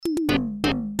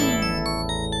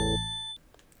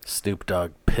Snoop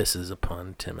Dogg pisses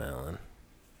upon Tim Allen.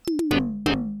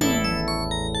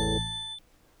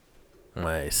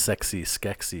 My sexy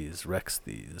skexies wrecks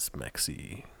these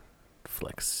mexy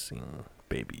flexing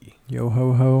baby. Yo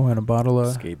ho ho and a bottle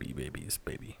of Scaby babies,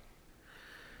 baby.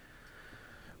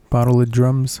 Bottle of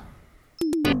drums.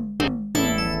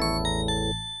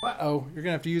 Uh-oh, you're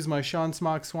gonna have to use my Sean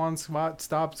Smock Swan Squat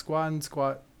Stop Squat and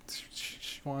Squat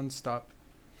Swan Stop.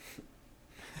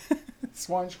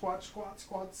 Swan Squat Squat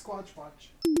Squat Squat Squat.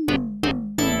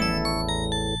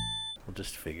 We'll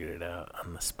just figure it out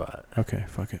on the spot. Okay,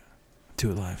 fuck it.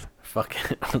 Do it live. Fuck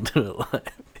it, I'll do it live.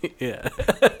 Yeah.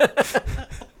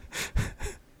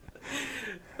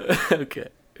 Okay,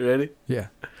 you ready? Yeah.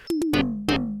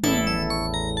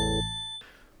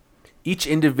 Each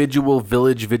individual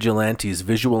village vigilante's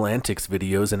visual antics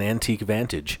videos and antique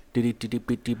vantage.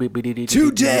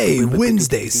 Today,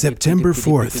 Wednesday, September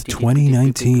 4th,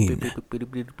 2019.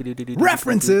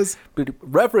 References!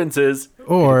 References!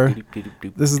 Or,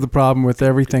 this is the problem with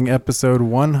everything, episode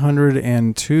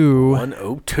 102.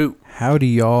 102. Howdy,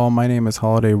 y'all. My name is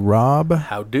Holiday Rob.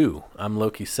 How do? I'm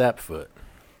Loki Sapfoot.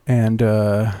 And,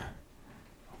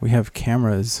 we have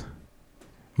cameras.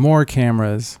 More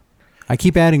cameras. I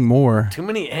keep adding more. Too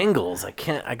many angles. I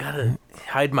gotta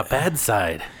hide my bad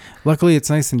side. Luckily, it's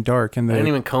nice and dark, and I didn't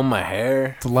even comb my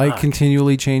hair. the light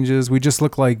continually changes. We just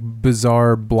look like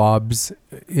bizarre blobs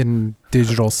in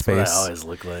digital space. That's what I always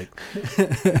look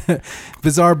like.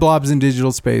 Bizarre blobs in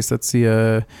digital space. That's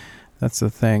the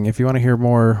thing. If you want to hear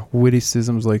more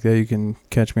witticisms like that, you can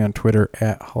catch me on Twitter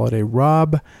at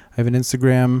HolidayRob. I have an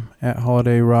Instagram at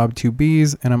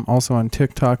HolidayRob2Bs, and I'm also on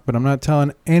TikTok, but I'm not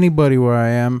telling anybody where I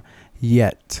am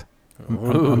yet.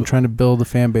 I'm trying to build a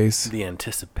fan base. The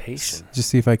anticipation. Just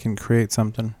see if I can create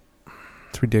something.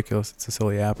 It's ridiculous. It's a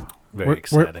silly app. Very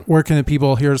exciting. Where can the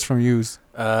people hear us from yous?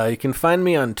 You can find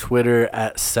me on Twitter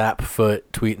at Sapfoot,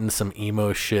 tweeting some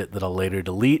emo shit that I'll later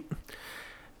delete.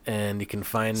 And you can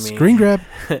find me... Screen grab.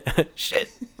 Shit.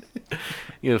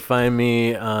 You can find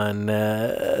me on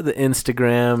the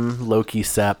Instagram, Loki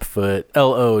Sapfoot,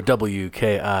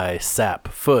 LOWKI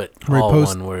Sapfoot, all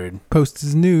one word. Post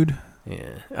is nude.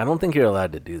 Yeah, I don't think you're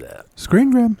allowed to do that.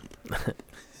 Screen grab.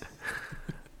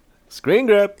 Screen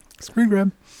grab. Screen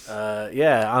grab.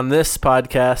 Yeah, on this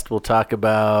podcast, we'll talk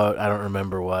about, I don't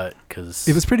remember what, because...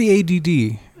 It was pretty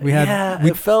ADD.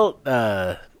 It felt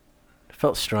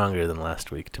stronger than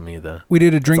last week to me, though. We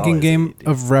did a drinking game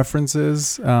of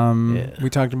references. We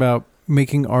talked about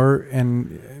making art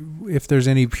and if there's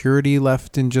any purity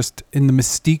left in the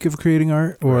mystique of creating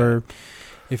art, or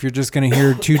if you're just going to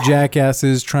hear two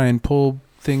jackasses try and pull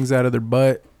things out of their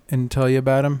butt and tell you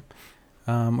about them.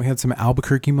 We had some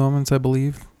Albuquerque moments, I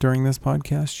believe, during this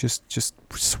podcast. Just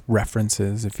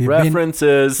references.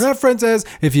 References.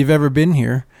 If you've ever been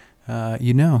here,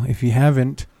 you know. If you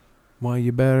haven't, well,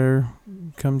 you better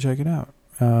come check it out.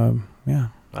 Yeah.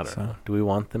 I don't know. Do we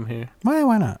want them here?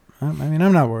 Why not? I mean,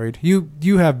 I'm not worried.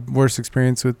 You have worse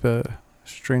experience with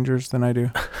strangers than I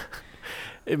do.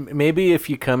 Maybe if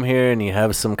you come here and you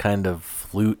have some kind of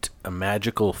flute, a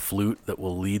magical flute that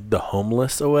will lead the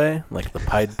homeless away, like the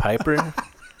Pied Piper,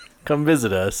 come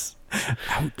visit us.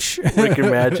 Ouch. Work your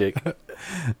magic.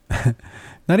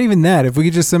 Not even that. If we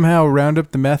could just somehow round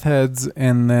up the meth heads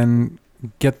and then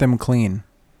get them clean.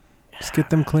 Just get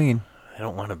them clean. They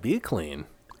don't want to be clean.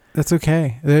 That's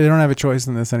okay. They don't have a choice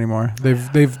in this anymore.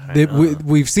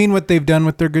 We've seen what they've done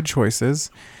with their good choices.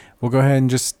 We'll go ahead and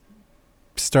just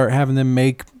start having them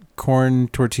make corn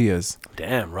tortillas.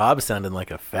 Damn, Rob sounded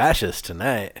like a fascist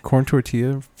tonight. Corn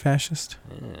tortilla fascist?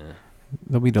 Yeah.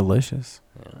 They'll be delicious.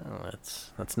 Well,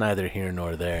 that's neither here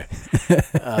nor there.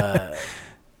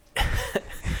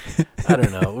 I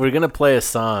don't know. We're going to play a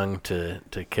song to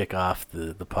kick off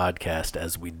the podcast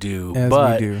as we do.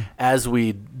 As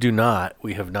we do not,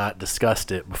 we have not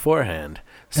discussed it beforehand.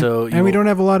 So and we don't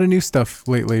have a lot of new stuff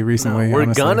recently. No, we're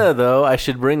honestly. gonna, though. I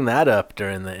should bring that up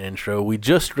during the intro. We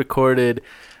just recorded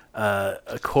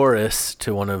a chorus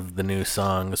to one of the new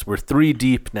songs. We're 3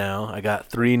 deep now. I got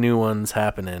 3 new ones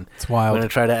happening. It's wild. I'm going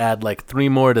to try to add like 3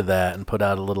 more to that and put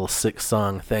out a little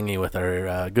 6-song thingy with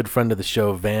our good friend of the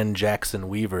show, Van Jackson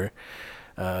Weaver,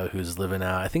 who's living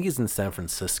out. I think he's in San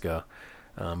Francisco.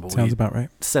 But sounds about right.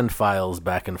 Send files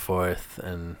back and forth,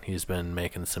 and he's been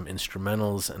making some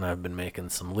instrumentals, and I've been making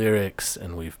some lyrics,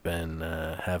 and we've been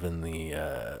having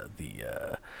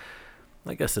the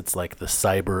I guess it's like the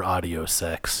cyber audio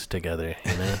sex together,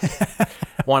 you know?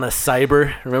 Want a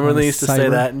cyber? Remember when they used to say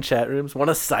that in chat rooms?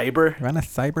 Want a cyber? Want a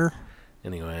cyber?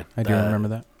 Anyway. I do remember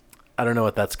that. I don't know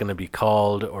what that's going to be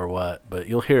called or what, but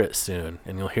you'll hear it soon,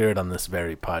 and you'll hear it on this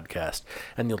very podcast.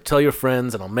 And you'll tell your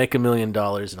friends, and I'll make $1 million,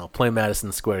 and I'll play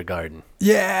Madison Square Garden.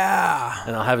 Yeah!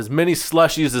 And I'll have as many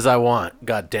slushies as I want,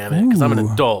 god damn it, because I'm an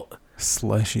adult.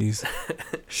 Slushies.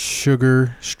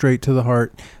 Sugar straight to the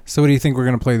heart. So what do you think we're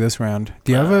going to play this round?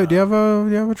 Do you have a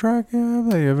track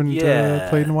that you haven't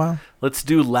played in a while? Let's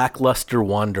do Lackluster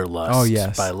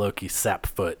Wanderlust by Loki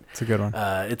Sapfoot. It's a good one.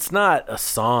 It's not a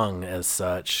song as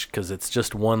such because it's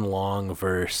just one long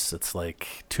verse. It's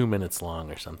like 2 minutes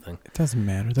long or something. It doesn't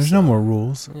matter. There's no more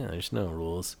rules. Yeah, there's no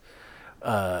rules.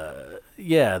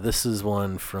 This is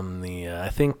one from the, I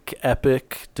think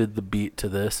Epic did the beat to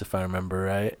this, if I remember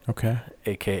right. Okay.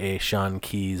 AKA Sean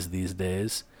Keys these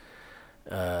days.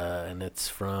 And it's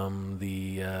from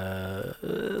the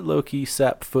Loki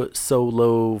Sapfoot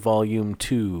Solo Volume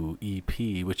 2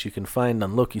 EP, which you can find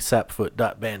on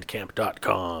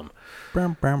lokisapfoot.bandcamp.com.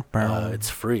 It's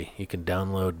free. You can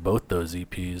download both those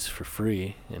EPs for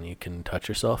free, and you can touch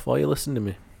yourself while you listen to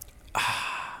me.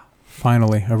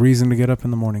 Finally, a reason to get up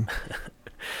in the morning.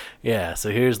 Yeah, so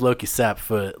here's Loki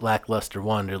Sapfoot, Lackluster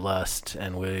Wanderlust,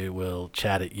 and we will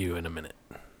chat at you in a minute.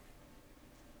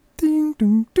 Ding,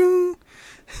 ding, ding.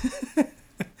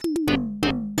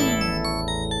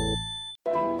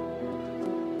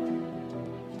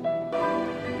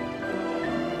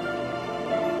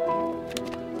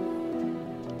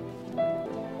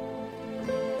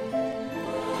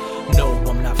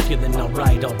 Feeling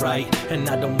alright, and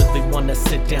I don't really wanna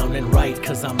sit down and write,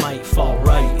 cause I might fall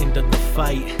right into the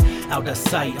fight. Out of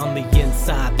sight on the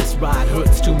inside, this ride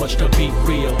hurts too much to be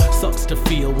real. Sucks to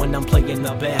feel when I'm playing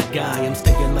the bad guy. I'm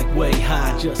staying like way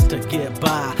high just to get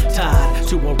by. Tied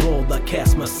to a role I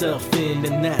cast myself in,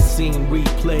 and that scene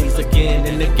replays again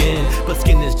and again. But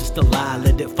skin is just a lie,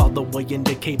 let it fall away and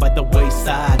decay by the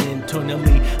wayside.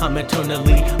 Internally, I'm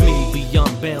eternally me,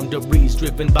 beyond boundaries,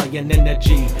 driven by an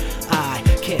energy I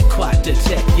can't quite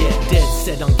detect yet. Dead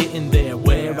set on getting there,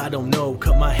 where I don't know.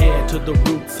 Cut my hair to the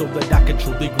roots so that I can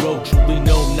truly grow. Truly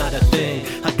know not a thing,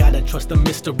 I gotta trust the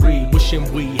mystery.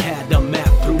 Wishing we had a map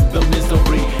through the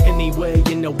misery. Anyway,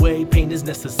 in a way, pain is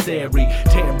necessary.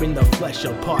 Tearing the flesh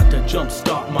apart to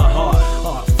jumpstart my heart.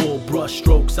 Artful brush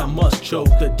strokes, I must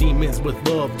choke the demons with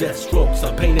love. Death strokes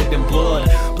are painted in blood,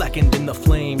 blackened in the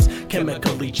flames,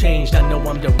 chemically changed. I know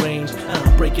I'm deranged,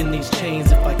 I'm breaking these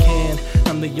chains if I can.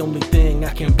 I'm the only thing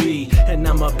I can be, and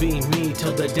I'ma be me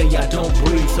till the day I don't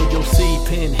breathe. So you'll see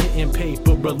pen hitting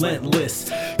paper,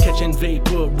 relentless, catching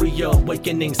vapor,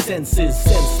 reawakening senses.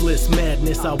 Senseless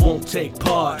madness, I won't take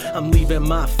part. I'm leaving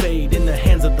my fate in the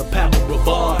hands of the power of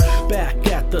art. Back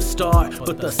at the start,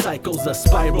 but the cycle's a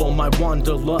spiral. My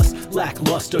wanderlust,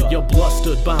 lackluster, you're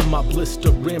blustered by my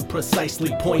blistering,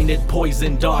 precisely pointed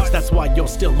poison darts. That's why you're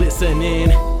still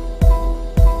listening.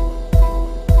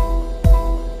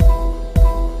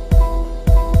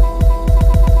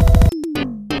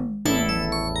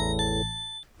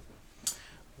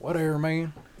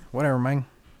 Whatever, man.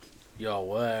 Yo,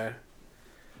 where?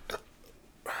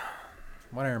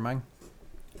 Whatever, man.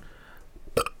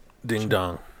 Ding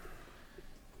dong.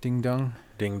 Ding dong.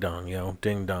 Ding dong, yo.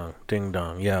 Ding dong. Ding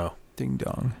dong, yo. Ding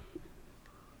dong.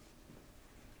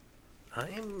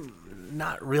 I'm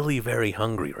not really very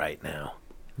hungry right now.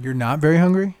 You're not very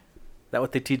hungry? Is that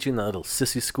what they teach you in that little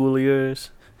sissy school of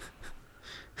yours?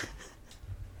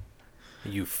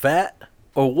 You fat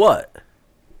or what?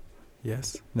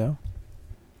 Yes. No.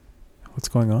 What's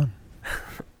going on?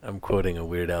 I'm quoting a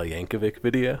Weird Al Yankovic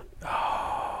video.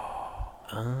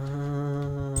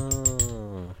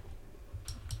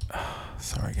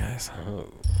 Sorry, guys.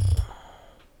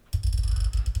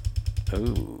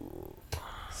 Oh.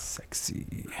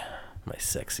 Sexy. My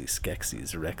sexy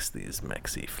skexies, rexies,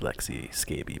 mexy, flexy,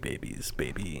 scaby babies,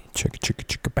 baby. Chicka chicka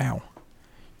chicka bow.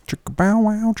 Chicka bow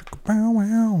wow, chicka bow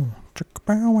wow. Chicka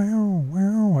bow wow,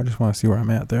 wow. I just want to see where I'm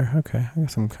at there. Okay, I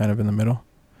guess I'm kind of in the middle.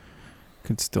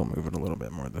 Could still move it a little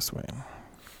bit more this way.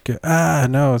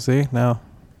 No, see? No.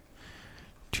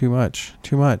 Too much.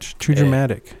 Too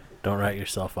dramatic. Don't write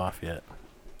yourself off yet.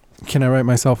 Can I write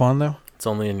myself on, though? It's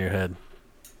only in your head.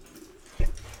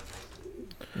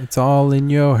 It's all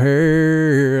in your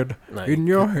head. No, in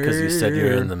your head. Because you said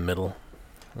you're in the middle.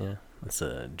 Yeah, that's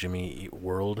a Jimmy Eat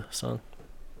World song.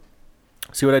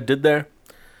 See what I did there?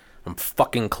 I'm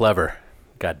fucking clever.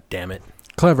 God damn it.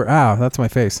 Clever. That's my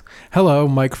face. Hello,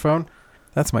 microphone.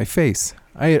 That's my face.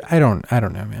 I don't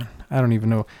know, man. I don't even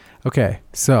know. Okay,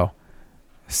 so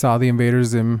saw the Invader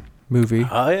Zim movie.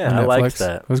 Oh yeah, I liked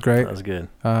that. It was great. That was good.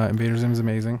 Invader Zim is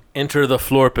amazing. Enter the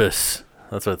Florpus.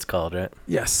 That's what it's called, right?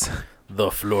 Yes. The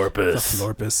Florpus. The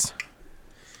Florpus.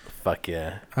 Fuck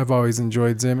yeah. I've always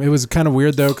enjoyed Zim. It was kind of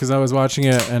weird though, because I was watching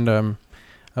it and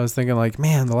I was thinking like,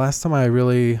 man, the last time I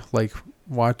really like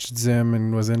watched Zim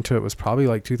and was into it was probably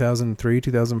like 2003,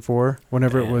 2004,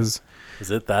 whenever it was. Is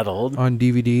it that old? On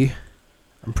DVD.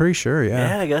 I'm pretty sure,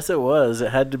 yeah. Yeah, I guess it was.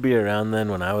 It had to be around then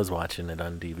when I was watching it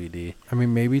on DVD. I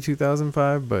mean, maybe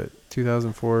 2005, but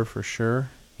 2004 for sure.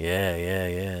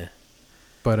 Yeah.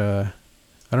 But I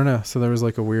don't know. So there was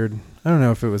like a weird, I don't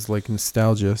know if it was like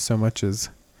nostalgia so much as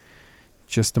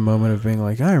just a moment of being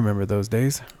like, I remember those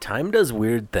days. Time does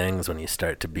weird things when you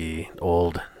start to be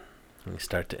old. When you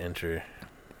start to enter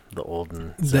the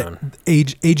olden zone.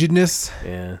 Agedness.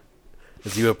 Yeah.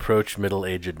 As you approach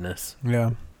middle-agedness.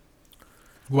 Yeah.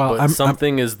 Well, but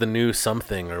something is the new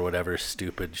something or whatever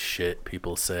stupid shit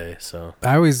people say. So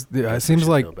I always, it seems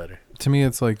like, better. To me,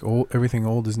 it's like old, everything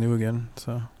old is new again.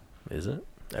 So is it?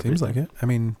 Seems like it. I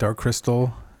mean, Dark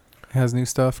Crystal has new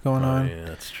stuff going on. Yeah,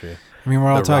 that's true. I mean,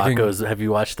 we're all talking. Have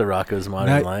you watched the Rocko's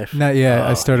Modern Life? Not yet.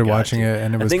 I started watching it,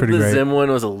 and it was pretty great. I think the Zim one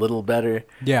was a little better.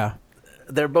 Yeah.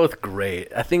 They're both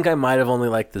great. I think I might have only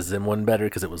liked the Zim one better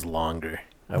because it was longer.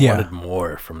 I wanted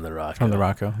more from the Rocko. From the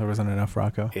Rocko. There wasn't enough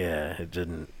Rocko. Yeah, it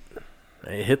didn't.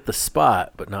 It hit the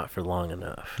spot, but not for long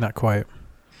enough. Not quite.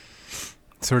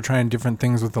 So we're trying different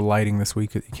things with the lighting this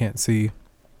week that you can't see.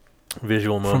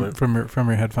 Visual moment. From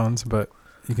your headphones, but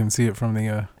you can see it from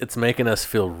the... It's making us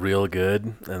feel real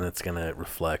good, and it's going to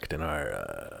reflect in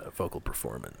our vocal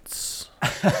performance.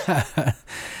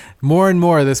 More and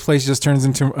more, this place just turns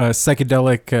into a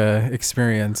psychedelic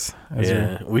experience.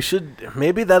 We should...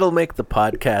 Maybe that'll make the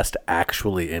podcast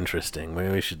actually interesting.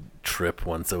 Maybe we should trip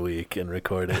once a week and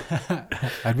record it.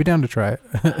 I'd be down to try it.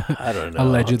 I don't know.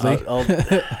 Allegedly.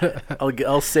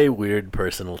 I'll say weird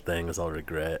personal things I'll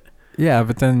regret. Yeah,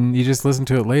 but then you just listen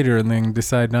to it later and then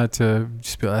decide not to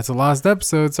just be like, that's a lost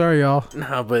episode. Sorry, y'all.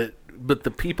 No, but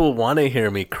the people want to hear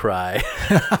me cry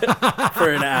for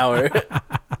an hour.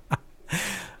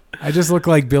 I just look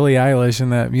like Billie Eilish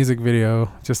in that music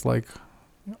video, just like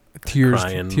tears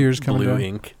coming down. Blue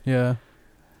ink. Yeah,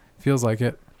 feels like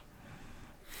it.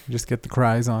 You just get the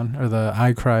cries on, or the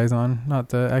eye cries on, not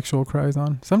the actual cries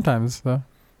on. Sometimes though,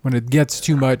 when it gets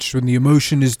too much, when the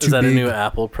emotion is too big. Is that a new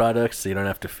Apple product, so you don't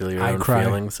have to feel your own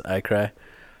feelings? I cry.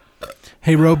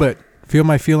 Hey, robot, feel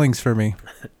my feelings for me.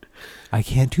 I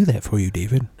can't do that for you,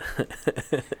 David.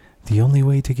 The only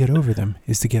way to get over them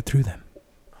is to get through them.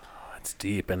 It's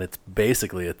deep, and it's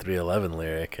basically a 311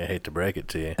 lyric. I hate to break it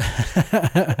to you.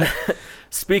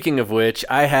 Speaking of which,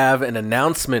 I have an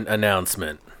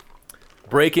announcement.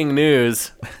 Breaking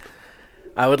news.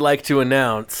 I would like to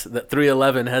announce that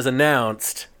 311 has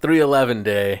announced 311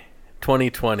 Day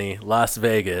 2020 Las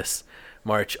Vegas,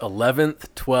 March 11th,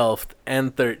 12th,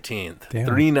 and 13th. Damn.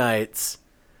 3 nights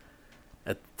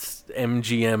at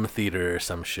MGM Theater or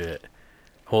some shit.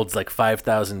 Holds like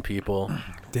 5,000 people.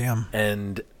 Damn.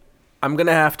 And I'm going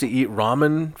to have to eat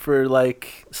ramen for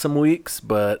like some weeks,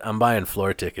 but I'm buying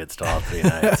floor tickets to all 3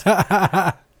 nights.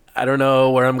 I don't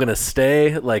know where I'm going to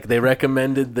stay. Like, they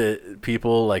recommended that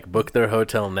people like book their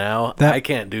hotel now. I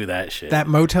can't do that shit. That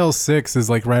Motel 6 is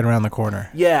like right around the corner.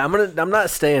 Yeah, I'm not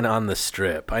staying on the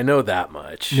Strip. I know that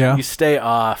much. Yeah. You stay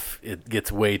off, it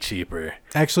gets way cheaper.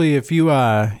 Actually, if you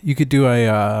could do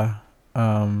a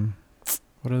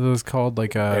what are those called?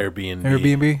 Like a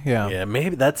Airbnb? Yeah. Yeah,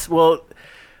 maybe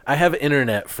I have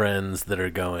internet friends that are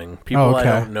going. People I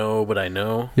don't know, but I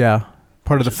know. Yeah.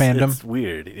 Part of the fandom. It's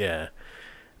weird, yeah.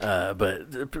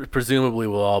 But presumably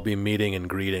we'll all be meeting and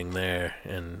greeting there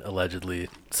and allegedly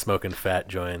smoking fat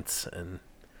joints and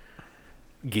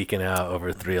geeking out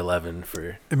over 311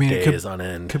 for days on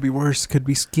end. Could be worse. Could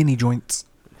be skinny joints.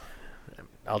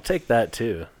 I'll take that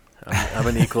too. I'm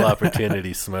an equal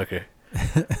opportunity smoker.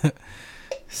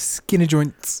 Skinny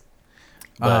joints.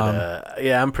 But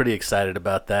yeah, I'm pretty excited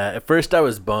about that. At first I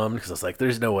was bummed because I was like,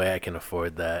 there's no way I can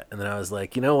afford that. And then I was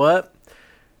like, you know what?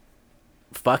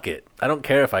 Fuck it. I don't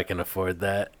care if I can afford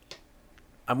that.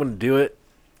 I'm going to do it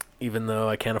even though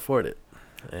I can't afford it.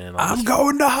 And I'm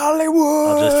going to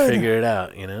Hollywood. I'll just figure it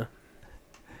out, you know?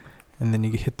 And then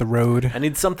you hit the road. I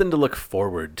need something to look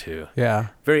forward to. Yeah.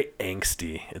 Very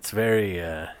angsty. It's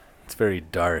very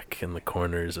dark in the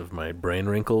corners of my brain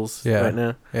wrinkles right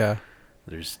now. Yeah.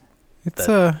 It's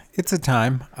a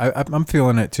time. I'm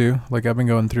feeling it too. Like I've been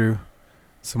going through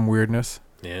some weirdness.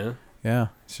 Yeah. Yeah.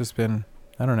 It's just been,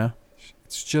 I don't know.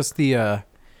 It's just for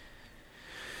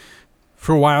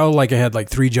a while, like I had like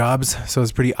 3 jobs, so I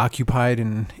was pretty occupied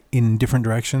in different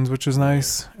directions, which was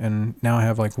nice. And now I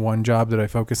have like 1 job that I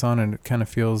focus on, and it kind of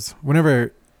feels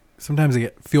sometimes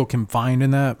I feel confined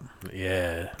in that.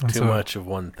 Yeah, too much of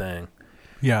one thing.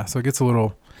 Yeah, so it gets a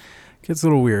little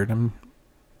weird.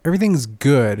 everything's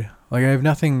good. Like I have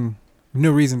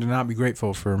no reason to not be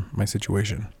grateful for my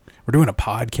situation. We're doing a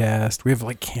podcast. We have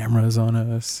like cameras on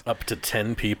us. Up to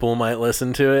 10 people might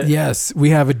listen to it. Yes,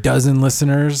 we have a dozen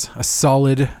listeners, a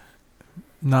solid,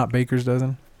 not Baker's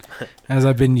dozen, as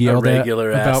I've been yelled at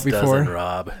about before. Dozen,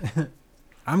 Rob.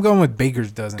 I'm going with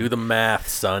Baker's dozen. Do the math,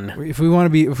 son. If we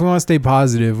want to stay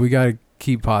positive, we got to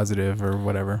keep positive or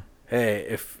whatever. Hey,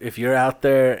 if you're out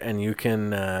there and you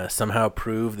can somehow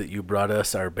prove that you brought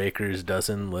us our Baker's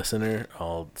dozen listener,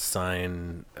 I'll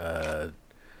sign a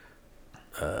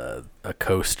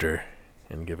coaster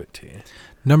and give it to you.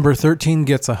 Number 13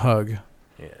 gets a hug.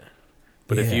 Yeah.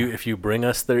 But if you bring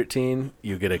us 13,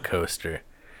 you get a coaster.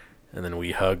 And then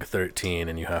we hug 13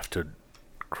 and you have to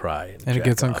cry. And it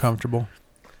gets uncomfortable.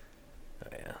 Oh,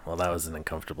 yeah. Well, that was an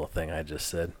uncomfortable thing I just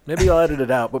said. Maybe I'll edit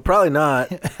it out, but probably not.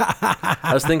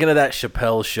 I was thinking of that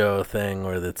Chappelle Show thing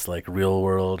where it's like Real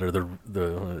World or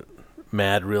the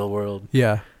Mad Real World.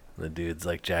 Yeah. The dude's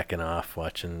like jacking off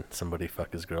watching somebody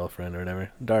fuck his girlfriend or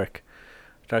whatever. Dark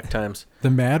times. The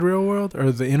Mad Real World or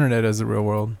the internet as the real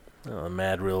world? Oh, the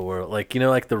Mad Real World. Like,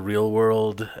 like the Real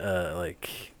World,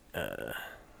 like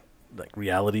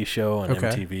reality show on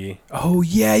MTV. Oh,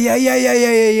 yeah.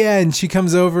 And she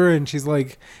comes over and she's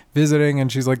like visiting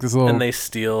and she's like this little... And they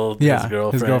steal his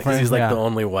girlfriend. Because he's like the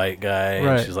only white guy.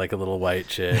 Right. And she's like a little white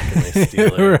chick and they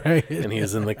steal her. Right. And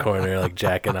he's in the corner like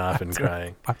jacking off and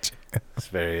crying. It's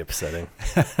very upsetting.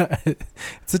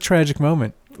 It's a tragic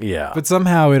moment. Yeah. But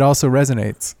somehow it also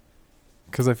resonates.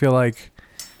 Because I feel like,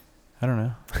 I don't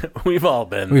know. We've all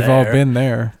been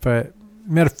there. But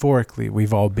metaphorically,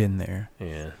 we've all been there.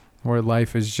 Yeah. Where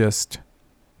life is just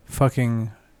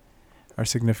fucking our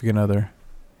significant other.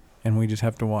 And we just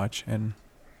have to watch and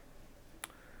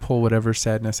pull whatever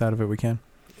sadness out of it we can.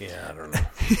 Yeah, I don't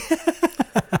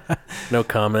know. No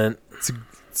comment. It's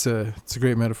a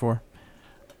great metaphor.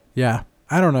 Yeah,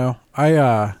 I don't know.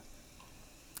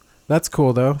 That's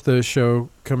cool though. The show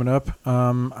coming up.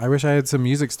 I wish I had some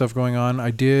music stuff going on.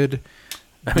 I did.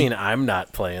 I mean, I'm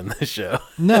not playing the show.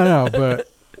 No, but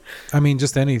I mean,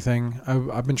 just anything.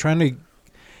 I've been trying to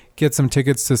get some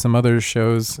tickets to some other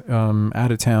shows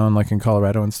out of town, like in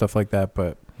Colorado and stuff like that.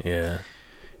 But yeah,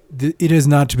 it has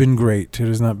not been great. It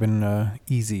has not been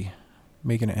easy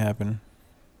making it happen.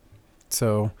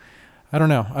 So I don't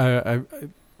know. I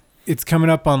it's coming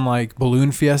up on like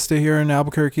Balloon Fiesta here in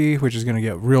Albuquerque, which is going to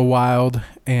get real wild.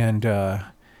 And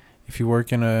if you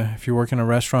work in a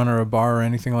restaurant or a bar or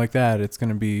anything like that, it's going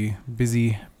to be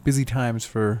busy times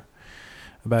for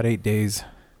about 8 days.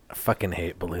 I fucking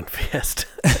hate Balloon Fiesta.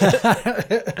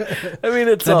 I mean,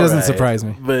 that doesn't surprise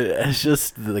me, but it's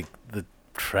just like the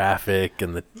traffic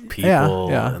and the people.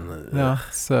 Yeah. And no,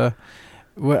 it's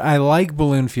what I like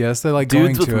Balloon Fiesta. I like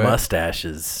dudes going to with it.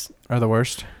 Mustaches Are the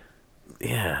worst.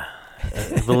 Yeah.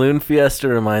 Balloon Fiesta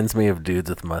reminds me of dudes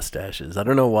with mustaches. I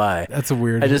don't know why. That's a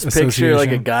weird I just picture like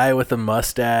a guy with a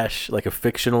mustache, like a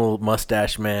fictional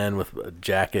mustache man with a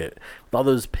jacket with all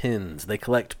those pins. They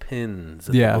collect pins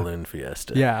at the Balloon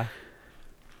Fiesta. Yeah.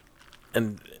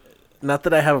 And not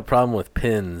that I have a problem with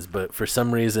pins, but for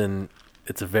some reason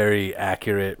it's a very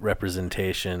accurate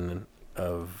representation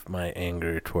of my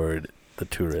anger toward the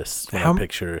tourists when I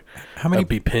picture a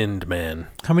bepinned man.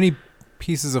 How many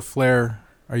pieces of flair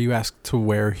are you asked to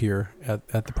wear here at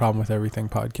the Problem with Everything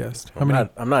podcast?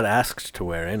 I'm not asked to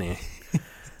wear any.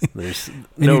 There's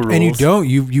no rules. And you don't.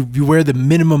 You wear the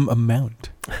minimum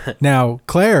amount. Now,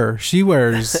 Claire, she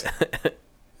wears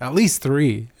at least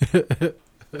 3.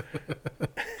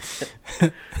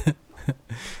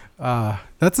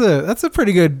 That's a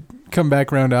pretty good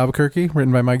comeback round to Albuquerque,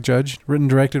 written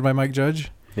directed by Mike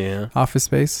Judge. Yeah. Office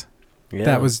Space. Yeah.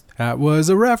 That was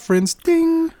a reference.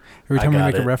 Ding. Every time we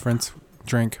make a reference,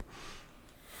 drink.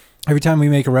 Every time we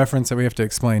make a reference that we have to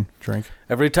explain, drink.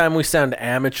 Every time we sound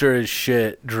amateur as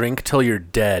shit, drink till you're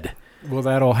dead. Well,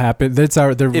 that'll happen.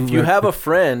 If you have a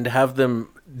friend, have them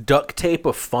duct tape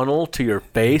a funnel to your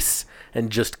face and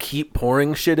just keep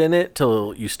pouring shit in it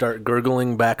till you start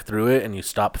gurgling back through it and you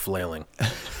stop flailing.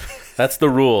 That's the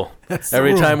rule.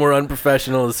 Every time we're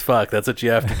unprofessional as fuck, that's what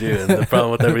you have to do. And the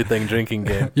Problem with Everything drinking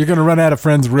game. You're going to run out of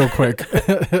friends real quick.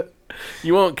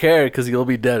 You won't care because you'll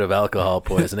be dead of alcohol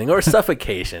poisoning or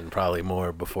suffocation, probably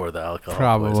more before the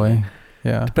alcohol poisoning.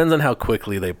 Yeah. Depends on how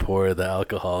quickly they pour the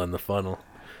alcohol in the funnel.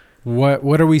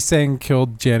 What are we saying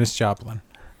killed Janis Joplin?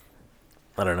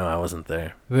 I don't know. I wasn't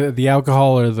there. The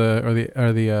alcohol or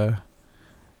the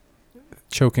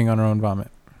choking on her own vomit.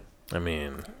 I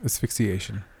mean,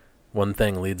 asphyxiation. One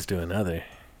thing leads to another.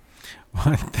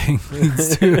 One thing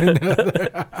leads to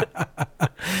another.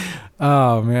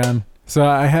 Oh man. So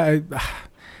I had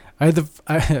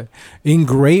in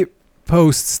great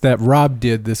posts that Rob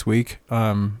did this week.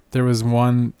 There was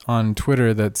one on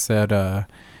Twitter that said,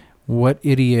 what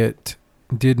idiot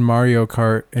did Mario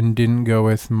Kart and didn't go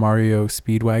with Mario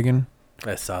Speedwagon?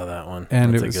 I saw that one.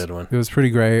 And That's a good one. It was pretty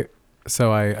great.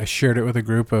 So I shared it with a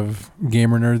group of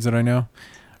gamer nerds that I know,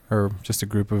 or just a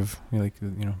group of,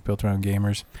 built around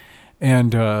gamers.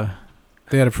 And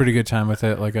they had a pretty good time with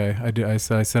it. Like I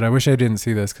said, I wish I didn't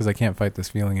see this because I can't fight this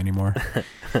feeling anymore.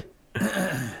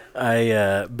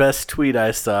 Best tweet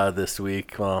I saw this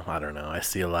week. Well, I don't know. I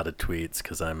see a lot of tweets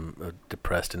because I'm a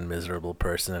depressed and miserable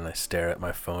person, and I stare at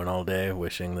my phone all day,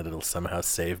 wishing that it'll somehow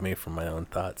save me from my own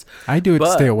thoughts. I do it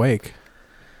to stay awake.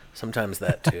 Sometimes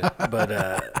that too. But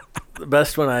the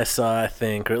best one I saw, I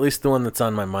think, or at least the one that's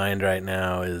on my mind right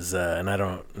now, is, and I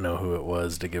don't know who it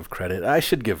was to give credit. I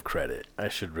should give credit. I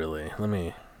should really.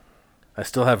 I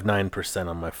still have 9%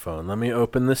 on my phone. Let me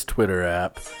open this Twitter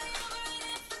app.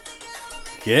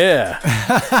 Yeah.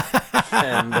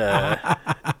 And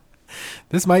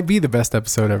this might be the best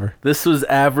episode ever. This was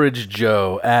Average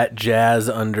Joe at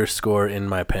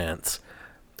jazz_in_my_pants.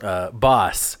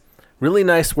 Boss, really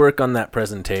nice work on that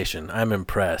presentation. I'm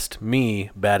impressed. Me,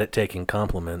 bad at taking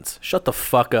compliments. Shut the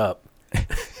fuck up.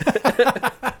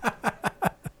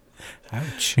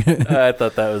 Ouch. I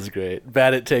thought that was great.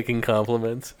 Bad at taking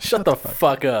compliments. Shut the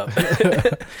fuck up.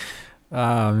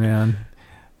 Oh, man.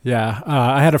 Yeah,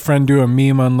 I had a friend do a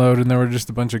meme unload, and there were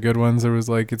just a bunch of good ones. There was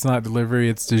like, it's not delivery,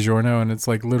 it's DiGiorno, and it's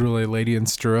like literally a lady in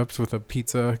stirrups with a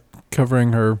pizza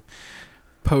covering her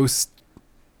post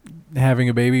having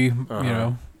a baby,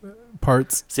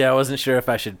 parts. See, I wasn't sure if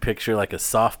I should picture like a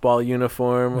softball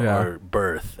uniform or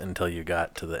birth until you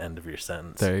got to the end of your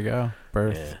sentence. There you go,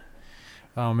 birth. Yeah.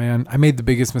 Oh man, I made the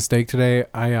biggest mistake today.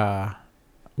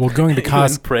 Going to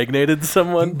Costco. Impregnated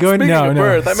someone? Speaking of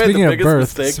birth, I made the biggest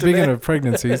mistake today. Speaking of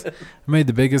pregnancies, I made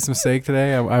the biggest mistake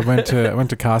today. I went to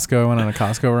Costco, went on a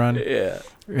Costco run. Yeah.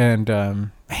 And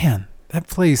man, that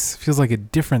place feels like a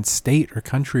different state or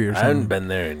country or something. I haven't been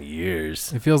there in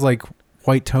years. It feels like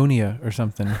Whitetonia or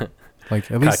something.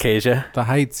 Like at least Caucasia. The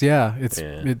heights, yeah. It's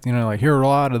like here are a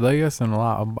lot of this and a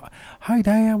lot of, hi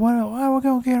Dad, what are we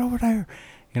gonna get over there?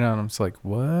 And I'm just like,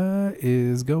 what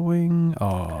is going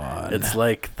on? It's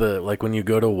like when you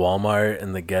go to Walmart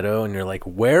in the ghetto and you're like,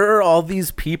 where are all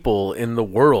these people in the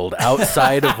world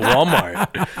outside of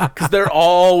Walmart? Because they're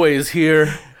always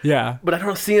here. Yeah. But I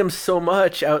don't see them so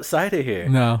much outside of here.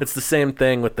 No. It's the same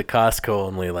thing with the Costco,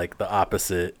 only like the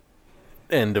opposite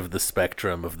end of the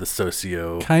spectrum of the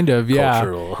cultural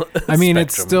I mean,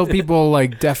 it's still people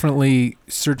like definitely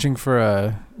searching for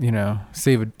a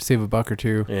save a buck or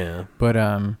two. Yeah. But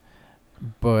I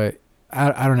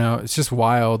don't know, it's just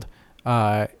wild.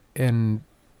 And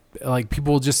like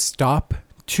people just stop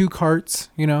 2 carts,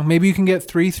 maybe you can get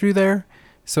 3 through there,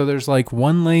 so there's like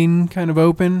 1 lane kind of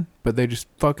open, but they just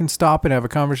fucking stop and have a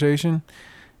conversation,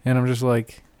 and I'm just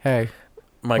like, hey,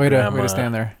 way to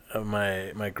stand there.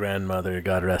 My grandmother,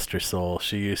 God rest her soul,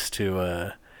 she used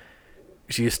to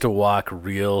walk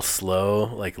real slow,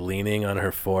 like leaning on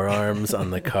her forearms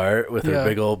on the cart with her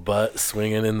big old butt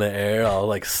swinging in the air, all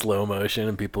like slow motion,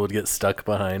 and people would get stuck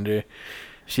behind her.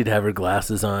 She'd have her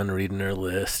glasses on, reading her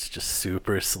list, just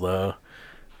super slow.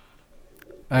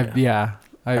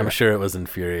 I'm sure it was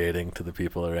infuriating to the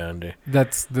people around her.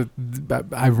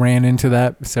 I ran into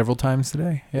that several times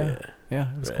today. Yeah.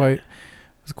 It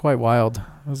was quite wild.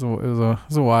 It was a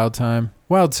wild time.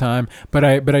 But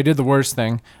I did the worst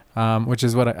thing, which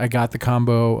is what I got the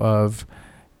combo of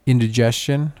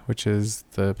indigestion, which is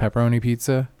the pepperoni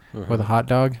pizza with a hot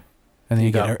dog, and then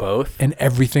you got both and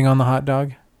everything on the hot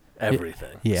dog.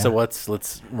 Everything. Yeah. So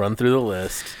let's run through the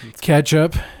list.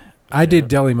 Ketchup. I did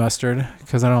deli mustard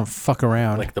because I don't fuck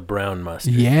around. Like the brown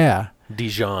mustard. Yeah.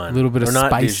 Dijon. A little bit of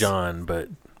spice. Not Dijon, but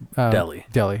deli.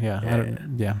 Deli,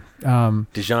 yeah.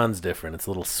 Dijon's different. It's a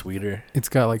little sweeter. It's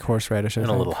got like horseradish, I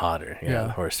think. A little hotter. Yeah,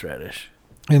 the horseradish.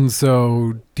 And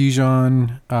so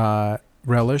Dijon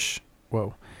relish.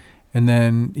 Whoa. And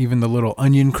then even the little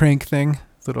onion crank thing.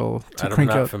 I'm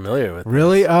not familiar with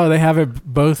Really? this. Oh, they have it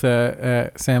both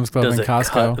at Sam's Club and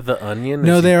Costco. Cut the onion?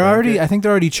 No, I think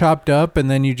they're already chopped up, and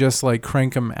then you just like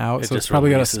crank them out. So it's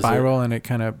probably got a spiral, and it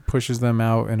kind of pushes them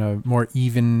out in a more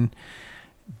even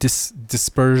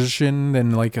dispersion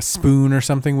than like a spoon or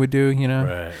something would do,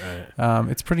 Right.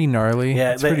 It's pretty gnarly.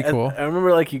 Yeah, it's pretty cool. I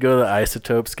remember like you go to the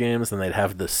Isotopes games and they'd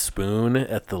have the spoon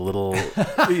at the little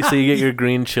so you get your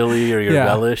green chili or your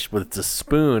relish, but it's a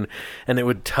spoon, and it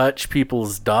would touch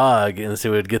people's dog, and so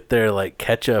it would get their like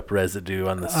ketchup residue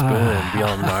on the spoon and be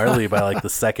all gnarly by like the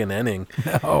second inning.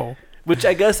 No. Which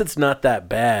I guess it's not that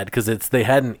bad because they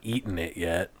hadn't eaten it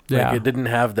yet. Yeah. Like, it didn't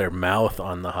have their mouth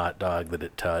on the hot dog that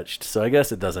it touched. So I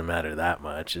guess it doesn't matter that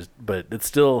much. But it's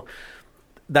still,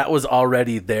 that was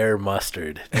already their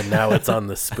mustard, and now it's on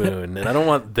the spoon. And I don't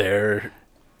want their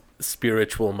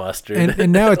spiritual mustard.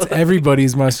 And now it's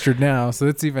everybody's mustard now, so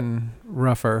it's even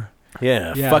rougher.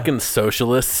 Yeah, fucking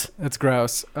socialists. That's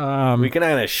gross. We can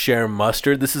kind of share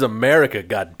mustard. This is America,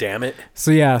 goddammit.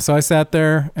 So I sat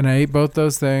there and I ate both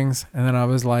those things, and then I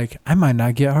was like, I might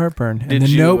not get heartburn.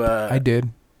 And nope, I did.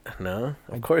 No,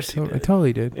 of course you did. I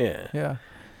totally did. Yeah.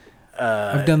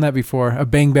 I've done that before. A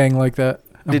bang bang like that.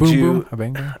 A boom boom. A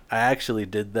bang bang. I actually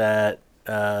did that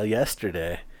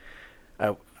yesterday.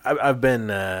 I've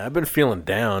been feeling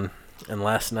down. And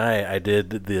last night I did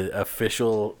the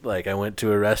official, like, I went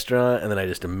to a restaurant and then I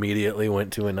just immediately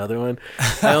went to another one.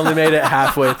 I only made it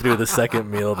halfway through the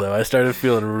second meal, though. I started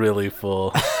feeling really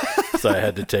full, so I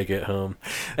had to take it home.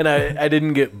 And I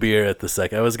didn't get beer at the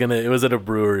second. It was at a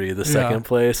brewery, the second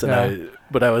place, and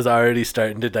but I was already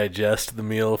starting to digest the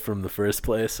meal from the first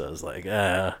place. So I was like,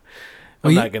 I'm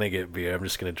not going to get beer. I'm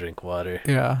just going to drink water.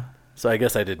 Yeah. So I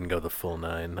guess I didn't go the full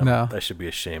 9. No. I should be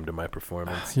ashamed of my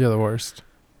performance. You're the worst.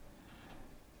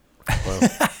 Well,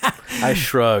 I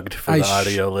shrugged for the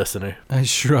audio listener. I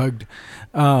shrugged.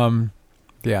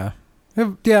 Yeah.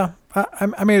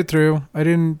 I made it through. I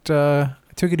didn't. I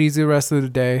took it easy the rest of the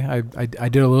day. I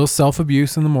did a little self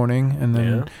abuse in the morning, and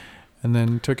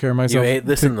then took care of myself. You ate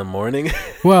this in the morning?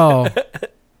 Well,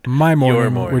 my morning, Your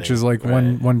morning, which is like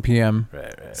 1 p.m.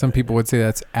 Right. Some people would say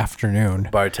that's afternoon.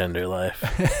 Bartender life.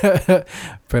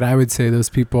 But I would say those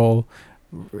people,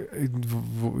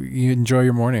 you enjoy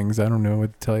your mornings. I don't know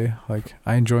what to tell you. Like,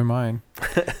 I enjoy mine.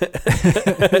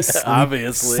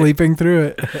 Obviously. Sleeping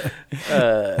through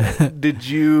it. Did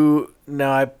you...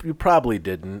 No, you probably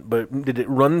didn't, but did it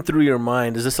run through your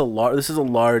mind? Is this this is a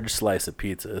large slice of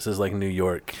pizza. This is like New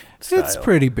York style. It's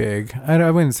pretty big. I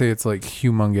wouldn't say it's like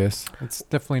humongous. It's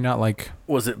definitely not like...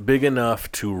 Was it big enough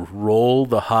to roll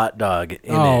the hot dog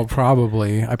in it? Oh,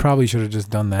 probably. I probably should have just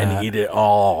done that. And eat it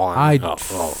all on. I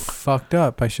fucked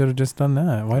up. I should have just done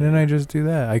that. Why didn't I just do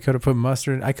that? I could have put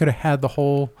mustard. I could have had the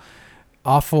whole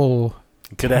awful...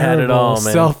 Could have had it all,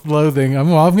 man. Self-loathing. I'm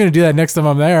going to do that next time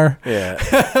I'm there. Yeah.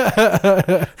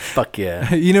 Fuck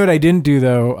yeah. You know what I didn't do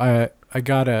though? I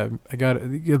got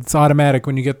it's automatic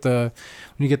when you get the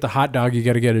hot dog, you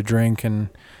got to get a drink, and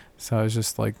so I was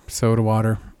just like soda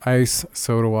water, ice,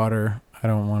 soda water. I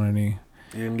don't want any.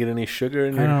 You didn't get any sugar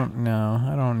in your... I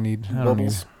don't need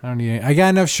bubbles? I don't need any. I got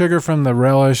enough sugar from the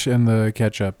relish and the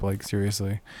ketchup. Like,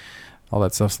 seriously, all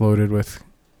that stuff's loaded with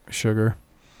sugar.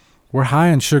 We're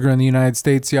high on sugar in the United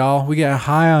States, y'all. We get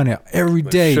high on it every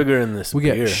day. Sugar in this we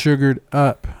beer. Get sugared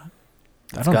up.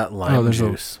 It's got lime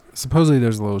juice. Supposedly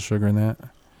there's a little sugar in that,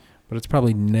 but it's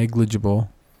probably negligible.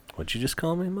 What'd you just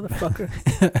call me,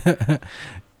 motherfucker?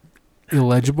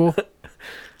 Illegible?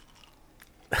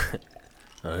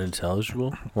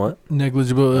 Unintelligible? What?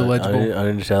 Negligible, illegible.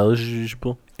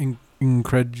 Unintelligible?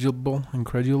 Incredible?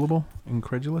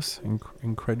 Incredulous?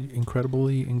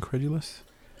 Incredibly incredulous?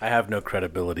 I have no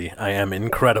credibility. I am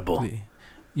incredible.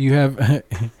 You have...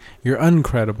 You're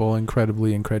uncredible,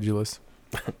 incredibly incredulous.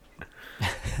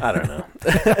 I don't know.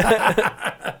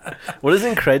 What does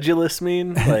incredulous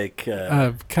mean? Like...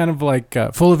 kind of like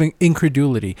full of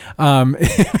incredulity.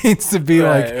 It means to be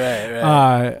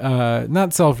right.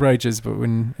 Not self-righteous, but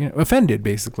when... offended,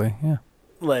 basically. Yeah.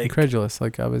 Like... Incredulous.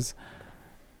 Like I was...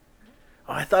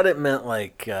 Oh, I thought it meant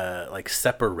like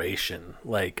separation.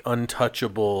 Like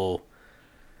untouchable...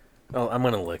 Oh, I'm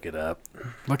going to look it up.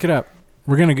 Look it up.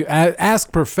 We're going to ask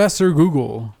Professor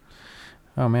Google.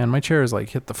 Oh man, my chair is like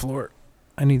hit the floor.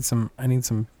 I need some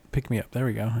pick me up. There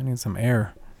we go. I need some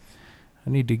air. I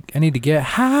need to get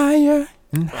higher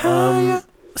and higher.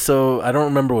 So I don't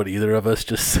remember what either of us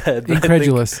just said.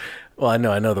 Incredulous. I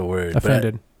know the word.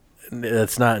 Offended. But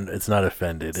it's not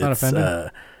offended. It's not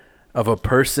offended. Of a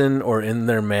person or in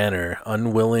their manner,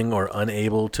 unwilling or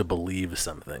unable to believe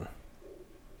something.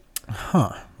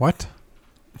 Huh. What?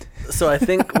 So I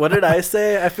think, what did I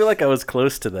say? I feel like I was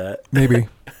close to that. Maybe.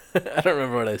 I don't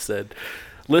remember what I said.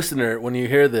 Listener, when you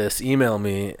hear this, email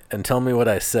me and tell me what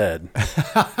I said.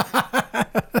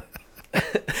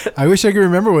 I wish I could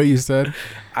remember what you said.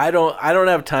 I don't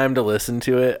have time to listen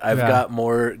to it. I've got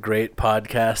more great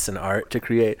podcasts and art to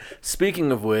create.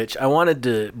 Speaking of which, I wanted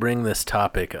to bring this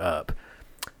topic up.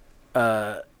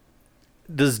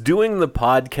 Does doing the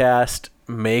podcast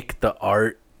make the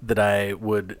art that I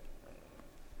would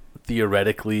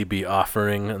theoretically be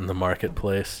offering in the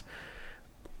marketplace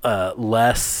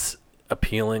less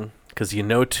appealing? Because you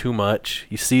know too much.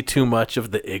 You see too much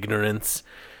of the ignorance.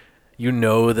 you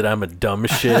know that I'm a dumb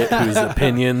shit whose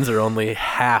opinions are only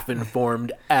half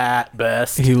informed at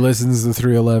best. He listens to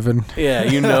 311. Yeah,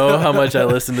 you know how much I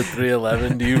listen to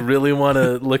 311. Do you really want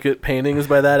to look at paintings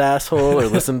by that asshole or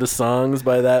listen to songs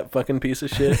by that fucking piece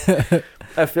of shit?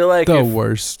 I feel like the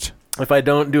worst. If I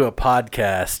don't do a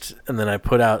podcast and then I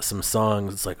put out some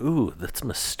songs, it's like, ooh, that's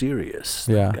mysterious.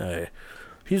 Yeah. That guy,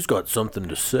 he's got something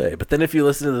to say. But then if you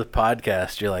listen to the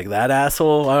podcast, you're like, that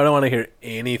asshole? I don't want to hear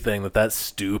anything that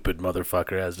stupid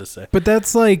motherfucker has to say. But I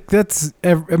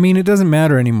mean, it doesn't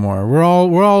matter anymore.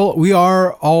 We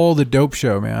are all the dope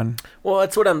show, man. Well,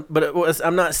 that's what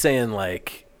I'm not saying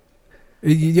like. Are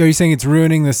you saying it's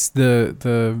ruining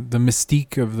the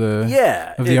mystique of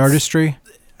the artistry?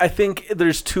 I think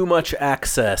there's too much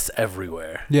access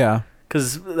everywhere. Yeah.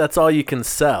 Because that's all you can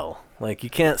sell. Like, you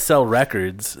can't sell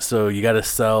records, so you got to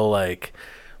sell, like,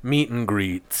 meet and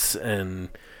greets and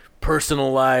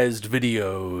personalized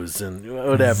videos and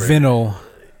whatever. Vinyl.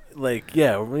 Like,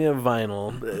 yeah, we have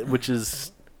vinyl, which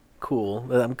is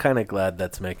cool. I'm kind of glad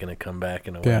that's making a comeback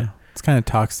in a way. Yeah. It's kind of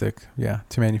toxic,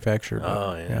 to manufacture.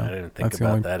 Oh, yeah. I didn't think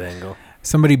about that angle.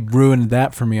 Somebody ruined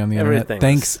that for me on the internet.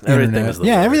 Thanks, internet.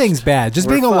 Yeah, everything's bad. Just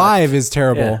being alive is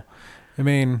terrible. Yeah. I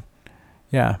mean,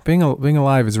 yeah, being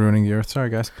alive is ruining the earth.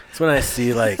 Sorry, guys. It's when I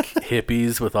see, like,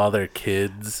 hippies with all their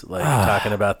kids, like,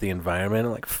 talking about the environment.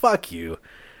 I'm like, fuck you.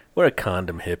 We're a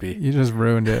condom hippie. You just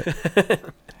ruined it.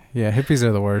 Yeah, hippies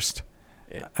are the worst.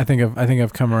 Yeah. I think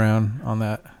I've come around on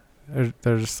that.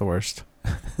 They're just the worst.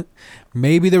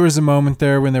 Maybe there was a moment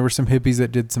there when there were some hippies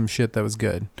that did some shit that was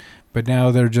good. But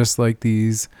now they're just like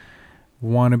these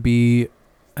wannabe,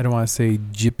 I don't want to say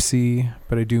gypsy,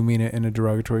 but I do mean it in a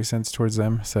derogatory sense towards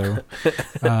them. So,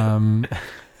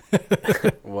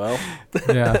 well,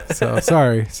 yeah. So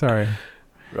sorry.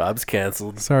 Rob's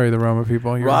canceled. Sorry, the Roma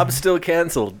people. Rob's still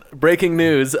canceled. Breaking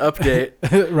news update.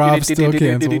 Rob's still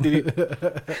canceled.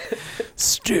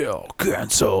 Still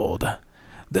canceled.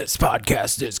 This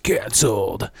podcast is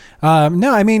canceled.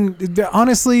 No, I mean,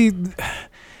 honestly,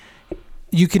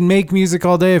 you can make music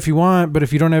all day if you want, but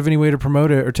if you don't have any way to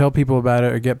promote it or tell people about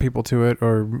it or get people to it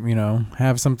or,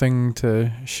 have something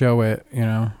to show it,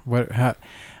 I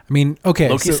mean, okay.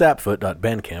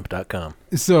 LokiSapfoot.bandcamp.com.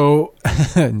 So,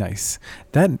 nice.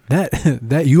 That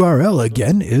URL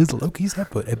again is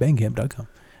LokiSapfoot@bandcamp.com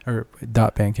or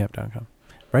 .bandcamp.com,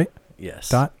 right?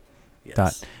 Yes.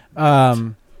 Yes.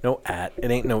 No at.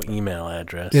 It ain't no email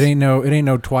address. It ain't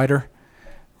no Twitter.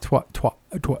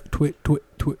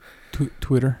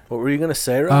 Twitter. What were you gonna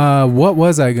say, Rob? What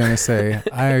was I gonna say?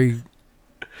 I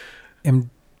am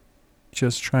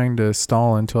just trying to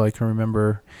stall until I can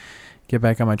remember. Get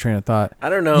back on my train of thought. I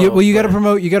don't know. You got to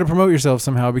promote. You got to promote yourself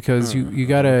somehow because you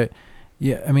got to.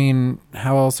 Yeah, I mean,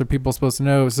 how else are people supposed to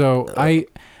know? So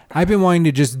I've been wanting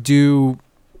to just do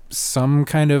some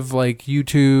kind of like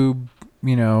YouTube,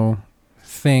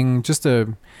 thing. Just I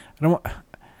don't want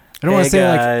to say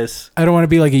guys. Like I don't want to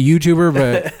be like a YouTuber,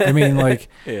 but I mean like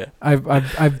yeah.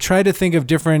 I've tried to think of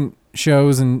different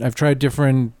shows and I've tried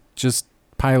different just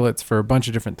pilots for a bunch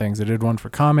of different things. I did one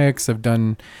for comics. I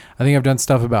think I've done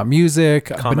stuff about music.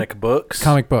 Comic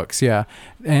books, yeah.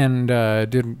 And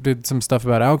did some stuff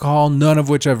about alcohol, none of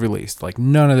which I've released. Like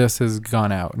none of this has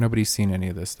gone out. Nobody's seen any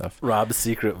of this stuff. Rob's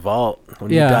secret vault. When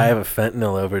you die of a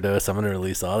fentanyl overdose, I'm going to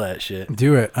release all that shit.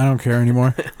 Do it. I don't care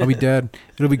anymore. I'll be dead.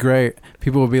 It'll be great.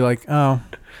 People will be like, oh,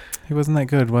 he wasn't that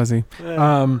good, was he?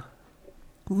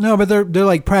 No, but they're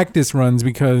like practice runs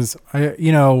because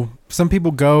some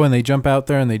people go and they jump out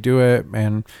there and they do it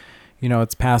and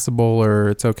it's passable or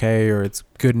it's okay or it's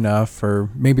good enough or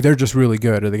maybe they're just really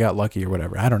good or they got lucky or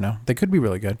whatever. I don't know. They could be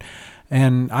really good.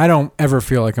 And I don't ever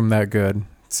feel like I'm that good.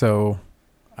 So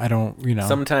I don't,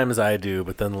 Sometimes I do,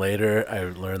 but then later I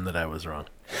learned that I was wrong.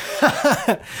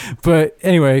 But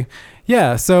anyway,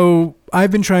 yeah, so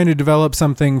I've been trying to develop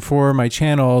something for my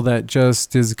channel that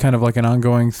just is kind of like an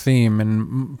ongoing theme.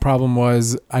 And problem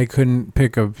was I couldn't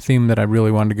pick a theme that I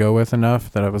really wanted to go with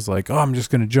enough that I was like, oh, I'm just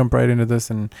going to jump right into this.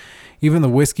 And even the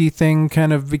whiskey thing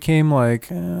kind of became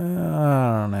like, I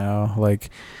don't know.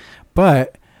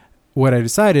 But what I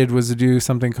decided was to do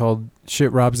something called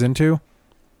Shit Rob's Into.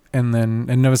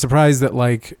 And I was surprised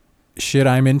that Shit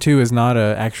I'm Into is not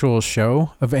an actual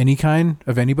show of any kind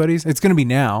of anybody's. It's going to be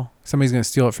now. Somebody's going to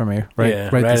steal it from me right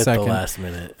at second. The last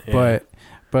minute. Yeah.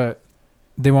 But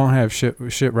they won't have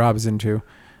shit Rob's Into.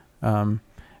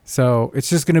 So it's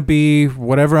just going to be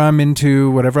whatever I'm into,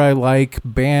 whatever I like,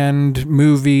 band,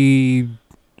 movie,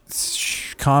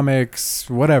 comics,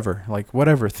 whatever,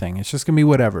 whatever thing. It's just going to be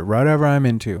whatever I'm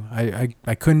into.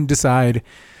 I couldn't decide.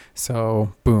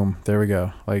 So boom, there we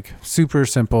go. Super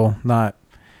simple, not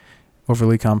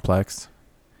overly complex.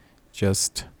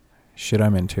 Just shit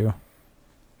I'm into.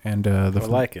 And I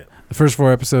like it. The first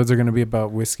 4 episodes are going to be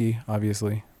about whiskey,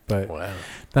 obviously. But wow.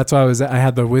 That's why I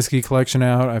had the whiskey collection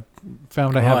out. I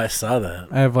saw that.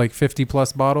 I have like 50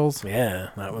 plus bottles.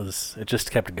 Yeah, it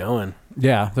just kept going.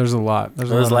 Yeah, there's a lot. It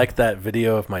was like that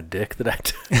video of my dick that I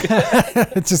took.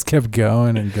 It just kept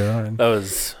going and going. That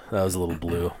was a little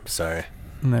blue. Sorry.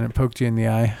 And then it poked you in the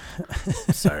eye.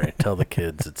 Sorry. Tell the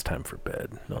kids it's time for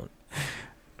bed. Don't.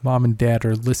 Mom and Dad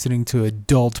are listening to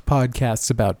adult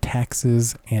podcasts about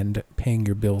taxes and paying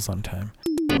your bills on time.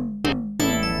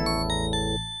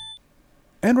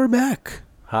 And we're back.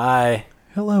 Hi.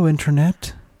 Hello,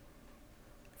 Internet.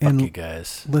 Fuck you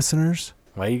guys. Listeners.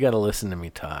 Why you gotta listen to me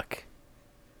talk?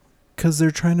 Because they're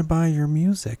trying to buy your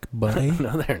music, buddy.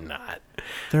 No, they're not.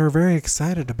 They're very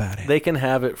excited about it. They can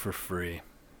have it for free.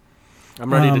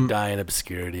 I'm ready to die in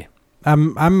obscurity.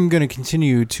 I'm going to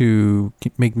continue to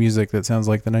make music that sounds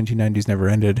like the 1990s never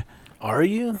ended. Are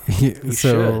you?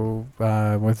 So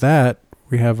with that,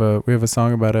 we have a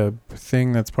song about a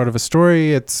thing that's part of a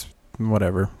story. It's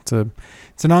whatever. It's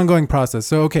an ongoing process.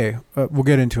 So okay, we'll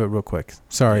get into it real quick.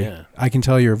 Sorry, yeah. I can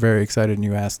tell you're very excited and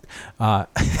you asked. I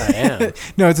am.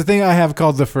 No, it's a thing I have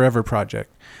called the Forever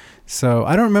Project. So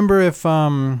I don't remember if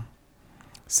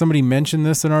somebody mentioned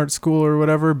this in art school or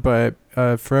whatever, but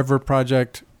Forever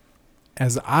Project,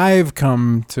 as I've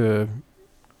come to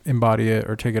embody it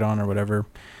or take it on or whatever,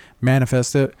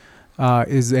 manifest it,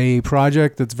 is a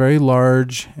project that's very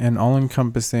large and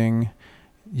all-encompassing,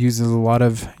 uses a lot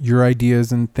of your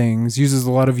ideas and things, uses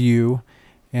a lot of you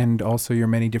and also your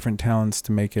many different talents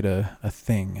to make it a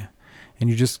thing. And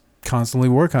you just constantly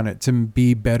work on it to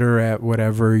be better at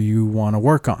whatever you want to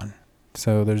work on.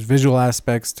 So there's visual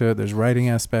aspects to it, there's writing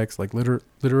aspects, like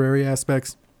literary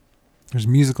aspects, there's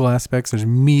musical aspects, there's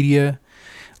media,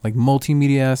 like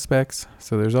multimedia aspects.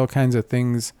 So there's all kinds of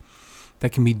things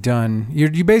that can be done.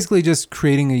 You're basically just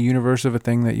creating a universe of a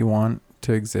thing that you want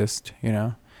to exist, you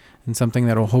know, and something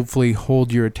that will hopefully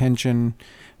hold your attention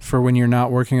for when you're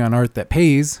not working on art that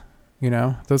pays, you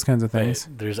know, those kinds of things.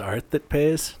 Wait, there's art that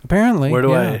pays? Apparently.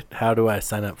 How do I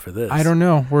sign up for this? I don't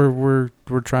know. We're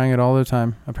trying it all the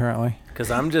time, apparently.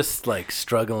 Because I'm just like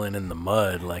struggling in the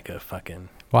mud like a fucking...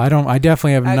 Well, I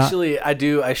definitely have Actually, I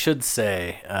do. I should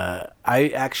say, I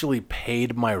actually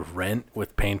paid my rent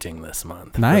with painting this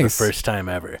month. Nice. For the first time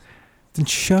ever. Then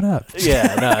shut up.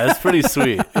 Yeah, no, it's pretty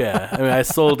sweet. Yeah. I mean, I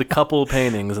sold a couple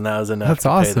paintings and that was enough. That's to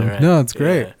awesome. Pay the rent. No, it's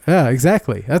great. Yeah,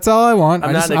 exactly. That's all I want.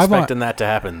 I'm not expecting that to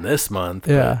happen this month,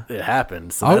 but it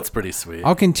happened. So that's pretty sweet.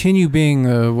 I'll continue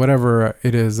being whatever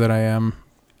it is that I am.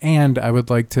 And I would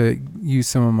like to use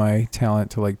some of my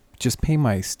talent to like just pay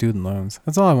my student loans.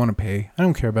 That's all I want to pay. I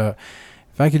don't care about,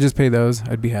 if I could just pay those,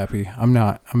 I'd be happy. I'm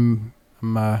not paying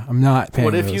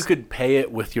What if those. you could pay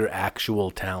it with your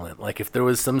actual talent? Like if there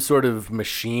was some sort of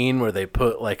machine where they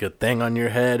put like a thing on your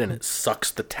head and it sucks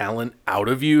the talent out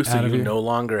of you so you no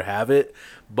longer have it,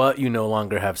 but you no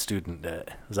longer have student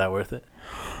debt. Is that worth it?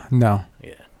 No.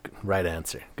 Yeah. Right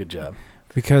answer. Good job.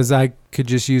 Because I could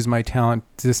just use my talent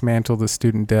to dismantle the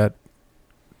student debt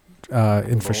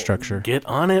infrastructure. Well, get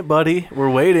on it, buddy. We're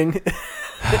waiting.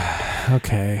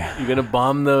 Okay. You gonna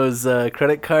bomb those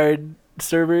credit card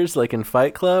servers like in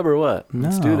Fight Club or what? No,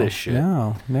 let's do this shit.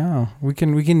 No. We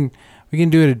can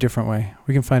do it a different way.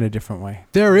 We can find a different way.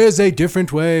 There is a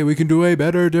different way. We can do a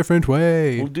better different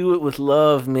way. We'll do it with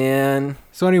love, man.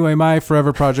 So anyway, my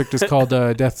Forever Project is called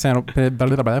Death Channel.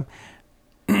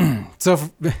 So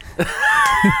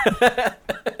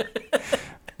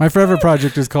my Forever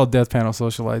Project is called Death Panel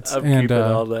Socialites. I'm keeping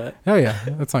all that. Oh yeah,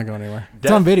 that's not going anywhere.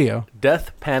 It's on video.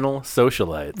 Death Panel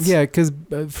Socialites. Yeah, because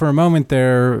for a moment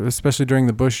there, especially during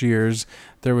the Bush years,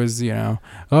 there was, you know,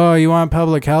 oh, you want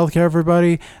public health care,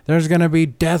 everybody? There's going to be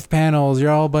death panels.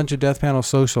 You're all a bunch of death panel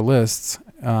socialists.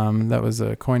 That was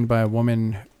coined by a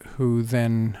woman who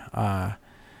then...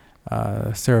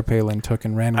 Sarah Palin took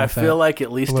and ran with I feel like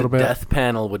at least a death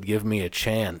panel would give me a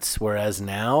chance, whereas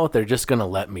now they're just going to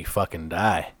let me fucking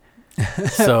die.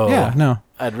 So yeah, no.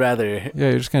 I'd rather... Yeah,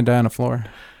 you're just going to die on the floor.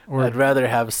 Or I'd rather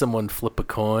have someone flip a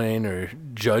coin or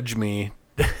judge me,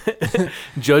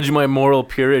 judge my moral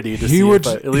purity to see if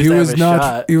I, at least I have a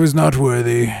shot. He was not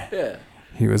worthy. Yeah.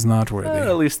 He was not worthy.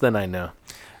 At least then I know.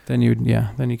 Then you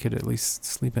could at least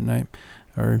sleep at night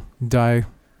or die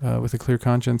with a clear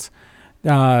conscience.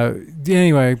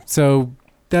 Anyway, so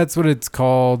that's what it's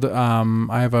called.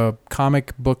 I have a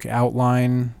comic book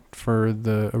outline for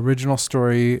the original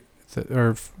story, for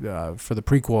the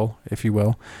prequel, if you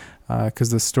will, because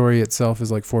the story itself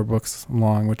is like 4 books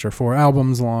long, which are 4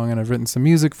 albums long, and I've written some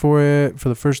music for it for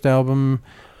the first album.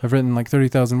 I've written like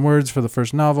 30,000 words for the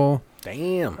first novel.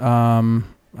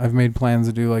 Damn. I've made plans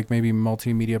to do like maybe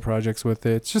multimedia projects with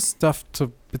it. It's just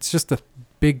it's just a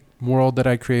big world that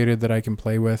I created that I can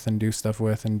play with and do stuff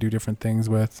with and do different things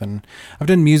with. And I've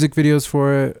done music videos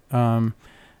for it.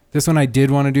 This one I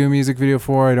did want to do a music video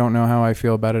for. I don't know how I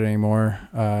feel about it anymore,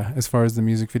 as far as the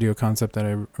music video concept that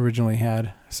I originally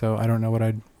had. So I don't know what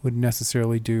I would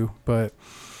necessarily do, but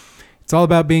it's all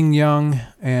about being young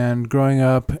and growing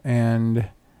up and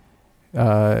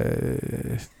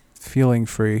feeling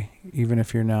free, even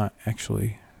if you're not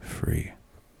actually free.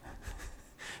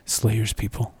 Slayers,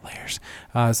 people, layers.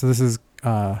 So this is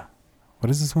what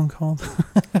is this one called?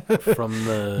 From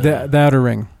the Outer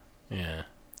Ring. Yeah.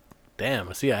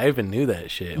 Damn. See, I even knew that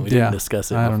shit. We didn't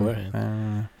discuss it beforehand. I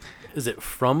don't know. Is it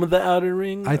From the Outer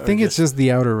Ring? I think it's just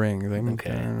the Outer Ring.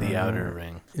 Okay, the Outer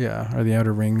Ring. Yeah, or the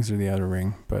Outer Rings or the Outer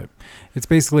Ring. But it's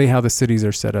basically how the cities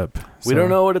are set up. We don't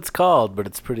know what it's called, but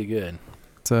it's pretty good.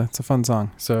 It's a fun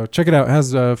song. So check it out. It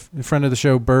has a friend of the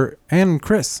show, Bert, and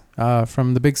Chris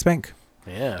from the Big Spank.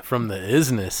 Yeah, from the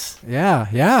Isness.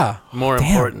 Yeah. More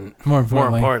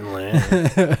importantly.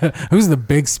 Who's the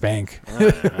Big Spank?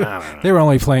 I don't know. They were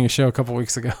only playing a show a couple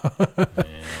weeks ago. Yeah,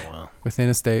 well. With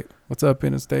Interstate. What's up,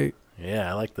 Interstate?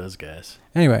 Yeah, I like those guys.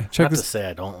 Anyway, check this. Not to say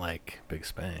I don't like Big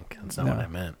Spank. That's not what I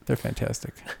meant. They're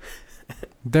fantastic.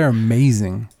 They're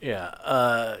amazing.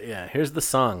 Yeah. Here's the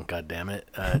song,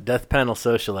 goddammit. Death Panel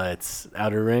Socialites,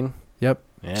 Outer Ring. Yep.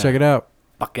 Yeah. Check it out.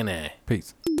 Fucking A.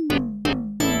 Peace.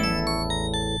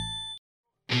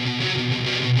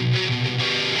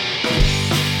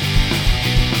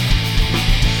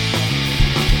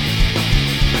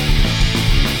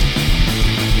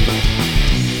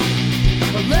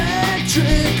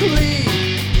 Electrically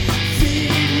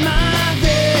feed my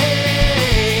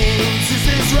veins. Is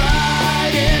this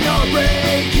riding or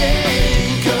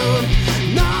breaking code?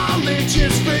 Knowledge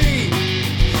is free,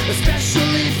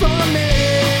 especially for me,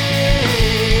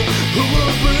 who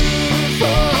will brute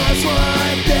force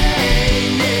what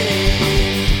they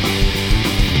need.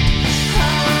 I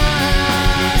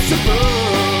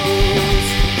suppose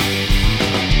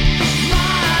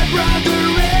my brother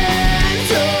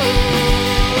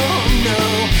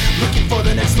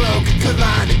the next smoke, a good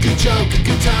line, a good joke, a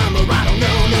good time, or I don't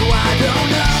know, no, I don't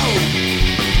know.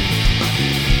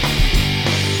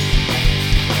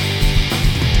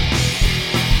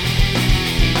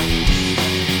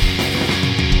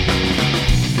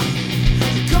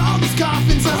 You call these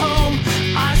coffins a home,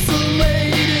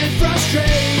 isolated,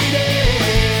 frustrated,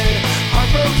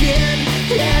 heartbroken,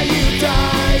 yeah, you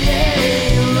die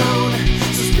alone.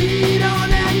 So speed on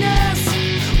that nest,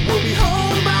 we'll be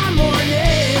home by morning.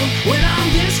 When I'm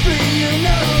this free, you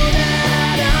know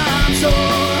that I'm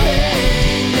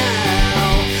soaring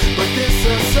now. But this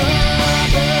a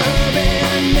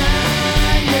suburban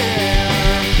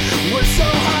nightmare. We're so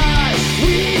high,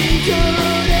 we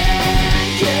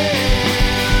couldn't care.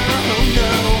 Oh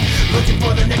no, looking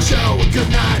for the next show, a good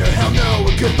night, or hell no,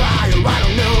 a goodbye, or I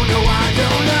don't know, no, I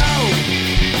don't know.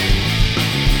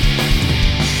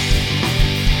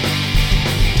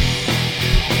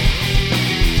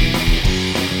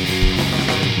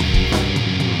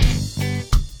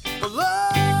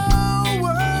 Hello,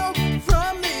 world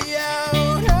from the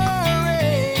outer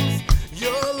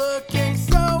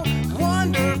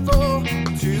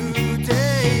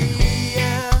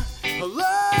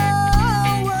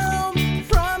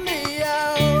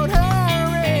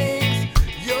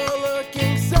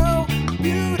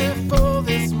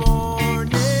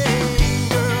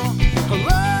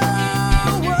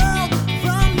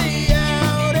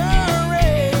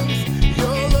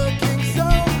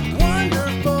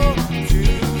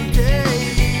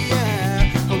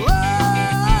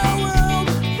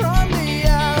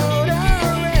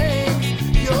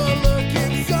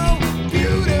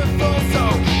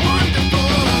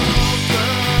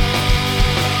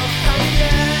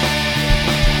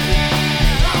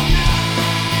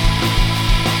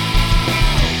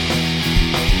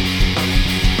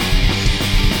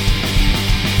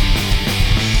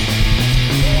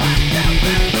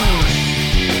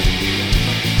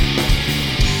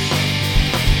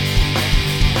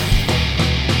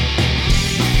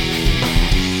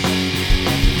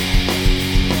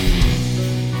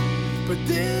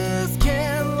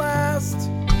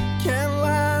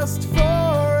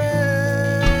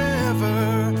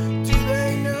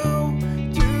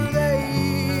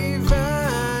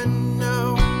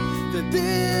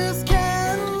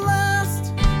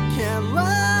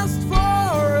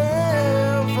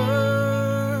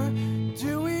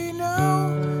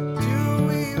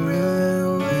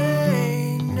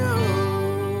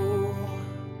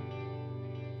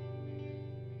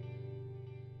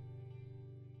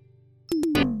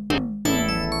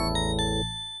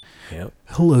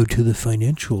Hello to the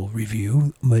financial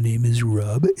review. My name is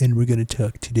Rob, and we're going to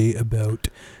talk today about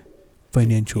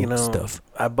financial stuff.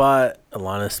 I bought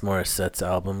Alanis Morissette's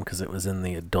album because it was in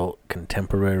the adult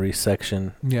contemporary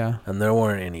section. Yeah. And there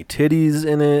weren't any titties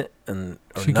in it. And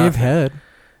she gave head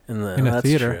in a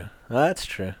theater. True. That's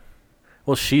true.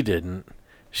 Well, she didn't.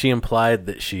 She implied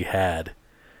that she had.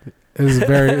 It was a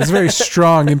very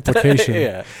strong implication.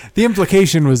 Yeah. The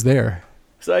implication was there.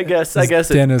 So I guess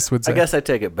Dennis would say. I guess I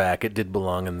take it back. It did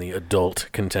belong in the adult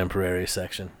contemporary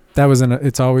section. That was an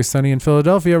It's Always Sunny in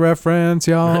Philadelphia reference,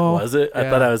 y'all. Was it? Yeah. I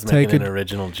thought I was making an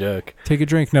original joke. Take a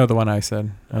drink. No, the one I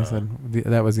said. I said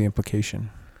that was the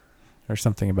implication. Or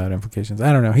something about implications.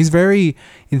 I don't know. He's very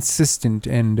insistent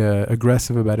and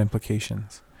aggressive about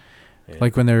implications. Yeah.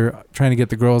 Like when they're trying to get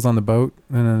the girls on the boat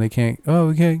and then we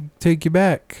can't take you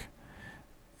back.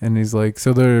 And he's like,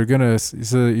 so you're going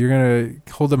to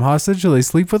hold them hostage till they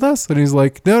sleep with us? And he's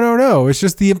like, no. It's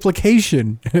just the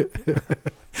implication.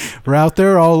 We're out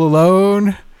there all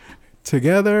alone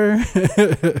together.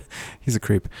 He's a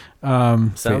creep.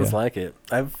 Sounds like it.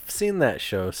 I've seen that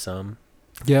show some.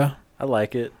 Yeah. I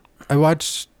like it. I've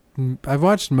watched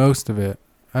most of it.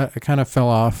 I kind of fell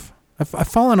off. I've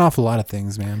fallen off a lot of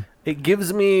things, man. It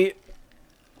gives me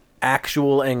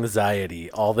actual anxiety,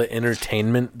 all the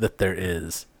entertainment that there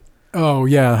is. Oh,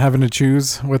 yeah, having to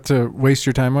choose what to waste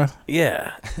your time with?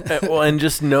 Yeah. Well, and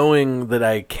just knowing that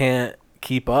I can't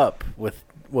keep up with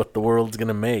what the world's going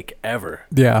to make ever.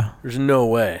 Yeah. There's no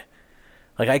way.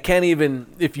 Like, I can't even,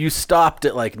 if you stopped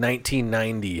at like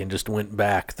 1990 and just went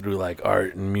back through like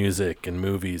art and music and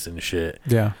movies and shit.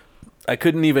 Yeah. I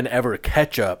couldn't even ever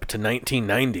catch up to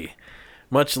 1990,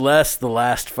 much less the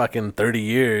last fucking 30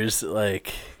 years.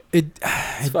 Like, it's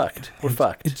fucked. We're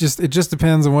fucked. It just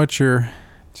depends on what you're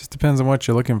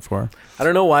looking for. I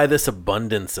don't know why this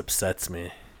abundance upsets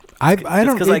me. I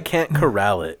don't, because I can't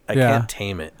corral it. I can't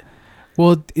tame it.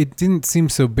 Well, it didn't seem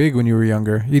so big when you were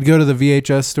younger. You'd go to the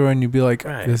VHS store and you'd be like,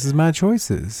 right. This is my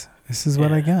choices. This is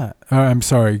what I got. I'm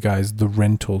sorry, guys, the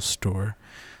rental store.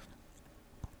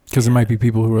 Because there might be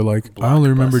people who are like, I only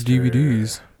remember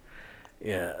DVDs.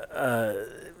 Yeah.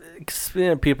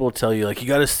 People tell you, like, you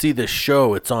got to see this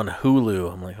show. It's on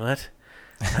Hulu. I'm like, what?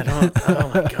 I don't.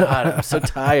 Oh, my God. I'm so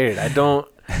tired.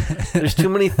 There's too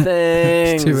many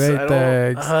things. Too many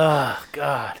things. Oh,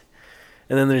 God.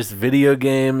 And then there's video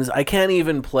games. I can't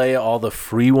even play all the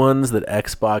free ones that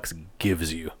Xbox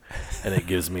gives you, and it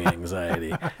gives me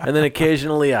anxiety. And then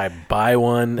occasionally I buy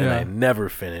one, and I never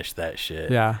finish that shit.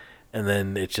 Yeah. And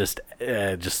then it just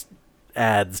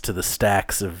adds to the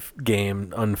stacks of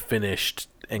unfinished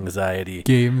anxiety.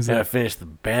 Games. And I finished the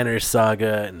Banner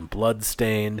Saga and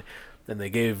Bloodstained. And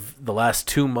they gave, the last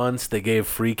 2 months, they gave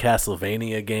free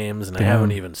Castlevania games, and I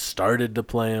haven't even started to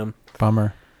play them.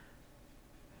 Bummer.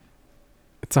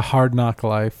 It's a hard knock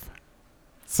life.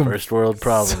 First world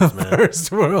problems, man. First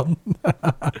world.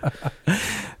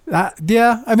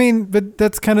 Yeah, I mean, but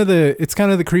that's kind of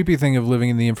the creepy thing of living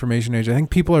in the information age. I think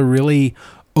people are really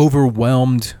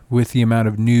overwhelmed with the amount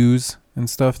of news and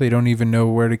stuff. They don't even know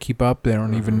where to keep up. They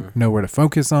don't even know where to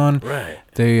focus on. Right.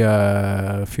 They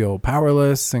feel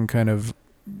powerless and kind of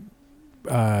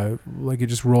like it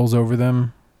just rolls over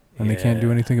them and they can't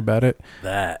do anything about it.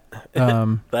 That's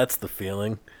the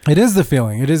feeling. It is the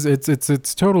feeling. It is.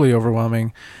 It's totally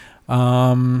overwhelming.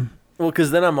 Well,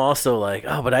 because then I'm also like,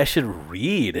 oh, but I should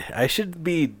read. I should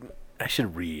read.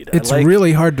 It's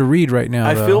really hard to read right now.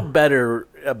 I feel better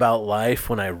about life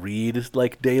when I read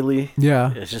like daily.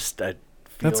 Yeah. It's just I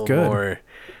feel that's good. more,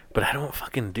 but I don't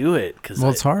fucking do it because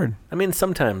it's hard. I mean,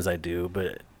 sometimes I do,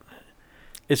 but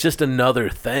it's just another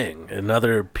thing,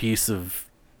 another piece of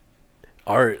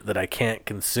art that I can't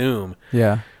consume.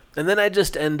 Yeah. And then I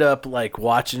just end up like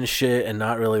watching shit and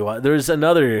not really watch. There's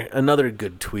another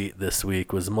good tweet this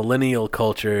week was millennial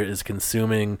culture is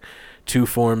consuming 2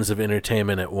 forms of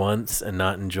entertainment at once and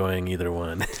not enjoying either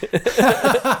one.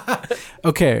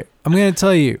 Okay, I'm going to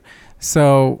tell you.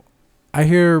 So I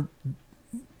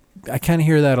kind of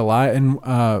hear that a lot. And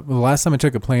the last time I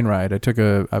took a plane ride,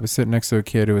 I was sitting next to a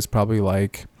kid who was probably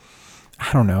like,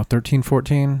 I don't know, 13,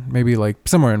 14, maybe like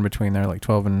somewhere in between there, like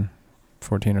 12 and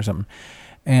 14 or something.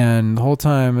 And the whole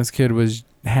time this kid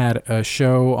had a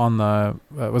show on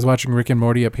was watching Rick and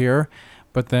Morty up here,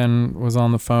 but then was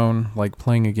on the phone like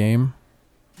playing a game,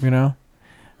 you know?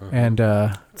 And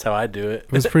that's how I do it.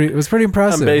 It was pretty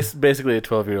impressive. I'm basically a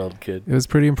 12-year-old kid. It was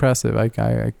pretty impressive. I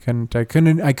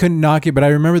couldn't knock it, but I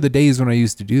remember the days when I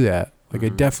used to do that. Like I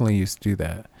definitely used to do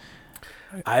that.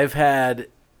 I've had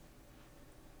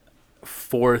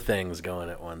 4 things going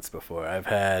at once before. I've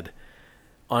had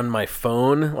on my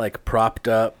phone, like propped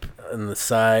up on the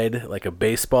side, like a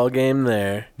baseball game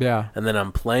there. Yeah. And then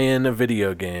I'm playing a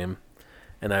video game,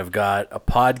 and I've got a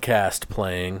podcast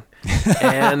playing,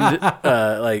 and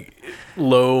like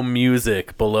low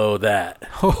music below that.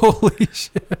 Holy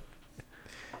shit.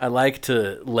 I like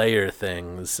to layer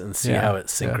things and see how it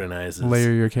synchronizes.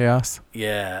 Layer your chaos.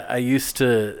 Yeah, I used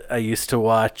to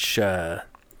watch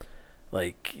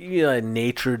like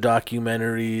nature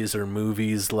documentaries or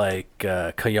movies like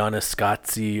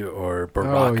Koyaanisqatsi or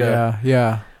Baraka. Oh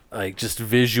yeah. Like just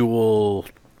visual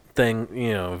thing,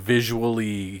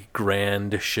 visually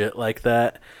grand shit like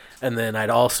that. And then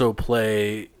I'd also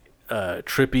play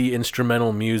trippy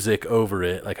instrumental music over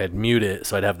it. Like I'd mute it,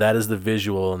 so I'd have that as the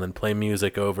visual, and then play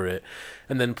music over it,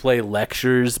 and then play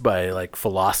lectures by like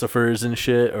philosophers and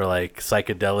shit, or like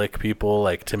psychedelic people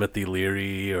like Timothy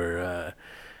Leary or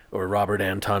Robert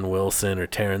Anton Wilson or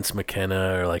Terence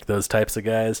McKenna or like those types of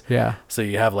guys. Yeah. So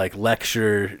you have like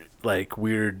lecture, like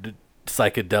weird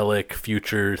psychedelic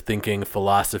future thinking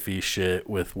philosophy shit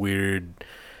with weird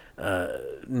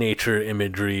nature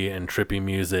imagery and trippy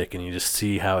music, and you just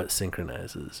see how it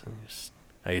synchronizes. And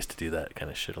I used to do that kind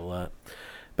of shit a lot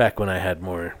back when I had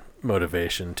more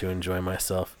motivation to enjoy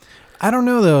myself. I don't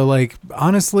know though, like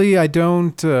honestly I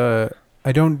don't do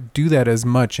that as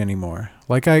much anymore.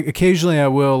 Like occasionally I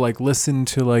will like listen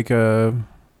to like a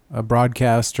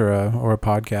broadcast or a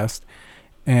podcast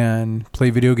and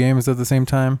play video games at the same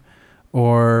time,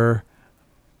 or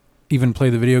even play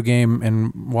the video game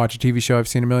and watch a TV show I've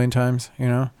seen a million times,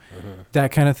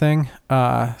 that kind of thing.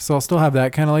 So I'll still have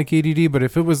that kind of like ADD, but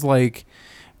if it was like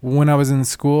when I was in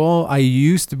school, I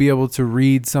used to be able to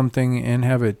read something and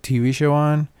have a TV show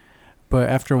on, but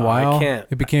after a while,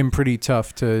 it became pretty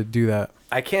tough to do that.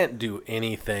 I can't do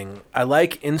anything. I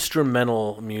like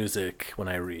instrumental music when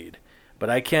I read, but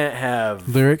I can't have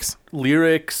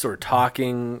lyrics or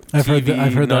talking. I've heard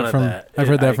that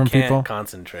from people. I can't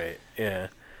concentrate. Yeah.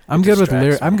 I'm good with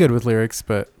lyrics. I'm good with lyrics,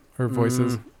 or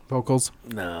voices, vocals.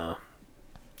 No,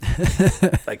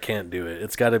 I can't do it.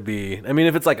 It's got to be. I mean,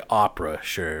 if it's like opera,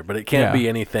 sure, but it can't be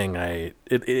anything.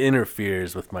 It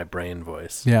interferes with my brain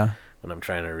voice. Yeah. When I'm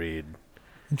trying to read.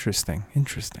 Interesting.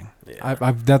 Yeah.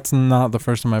 I've that's not the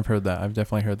first time I've heard that. I've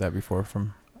definitely heard that before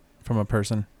from a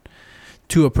person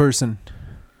to a person.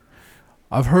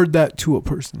 I've heard that to a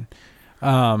person.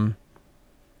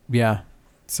 Yeah.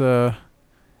 It's So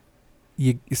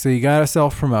you gotta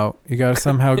self-promote. You gotta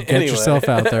somehow get yourself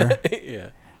out there. Yeah.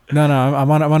 No, I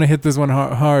want to hit this one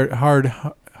hard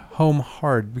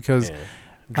because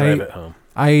drive it home.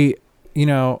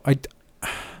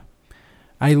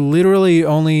 I literally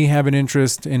only have an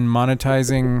interest in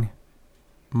monetizing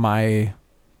my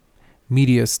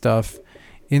media stuff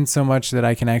in so much that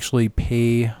I can actually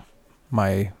pay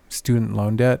my student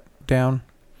loan debt down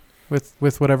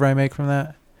with whatever I make from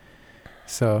that.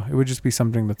 So it would just be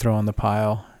something to throw on the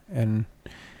pile, and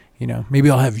maybe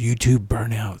I'll have YouTube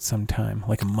burnout sometime,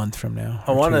 like a month from now.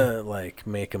 I want to like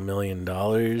make $1 million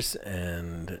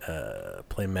and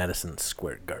play Madison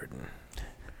Square Garden.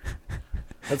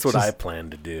 That's what I plan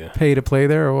to do. Pay to play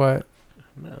there or what?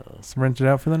 No. Just rent it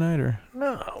out for the night or?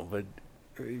 No, but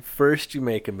first you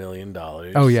make $1 million.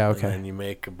 Oh yeah, okay. And then you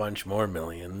make a bunch more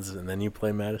millions, and then you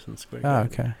play Madison Square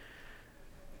Garden. Oh, okay.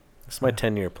 That's my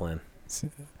 10-year plan.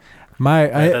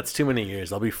 That's too many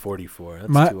years. I'll be 44.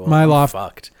 That's too old.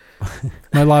 Fucked.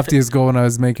 My loftiest goal when I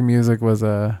was making music was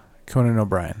Conan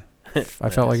O'Brien. I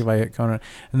felt like if I hit Conan,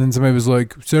 and then somebody was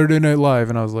like Saturday Night Live,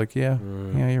 and I was like, yeah,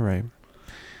 you're right.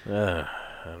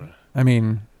 I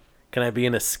mean, can I be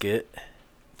in a skit?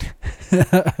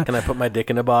 Can I put my dick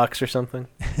in a box or something?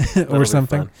 Or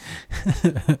something.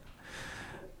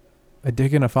 A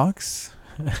dick in a fox?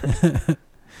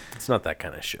 It's not that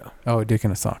kind of show. Oh, a dick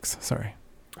in a socks. Sorry.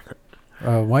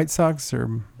 White Sox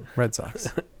or Red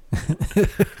Sox?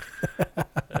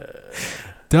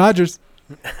 Dodgers.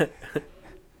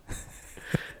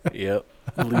 Yep.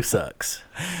 Blue Sox.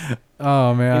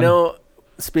 Oh, man.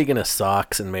 Speaking of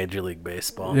socks in Major League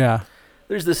Baseball. Yeah.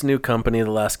 There's this new company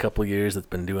the last couple of years that's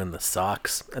been doing the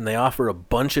socks, and they offer a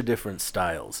bunch of different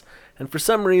styles. And for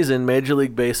some reason, Major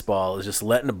League Baseball is just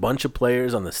letting a bunch of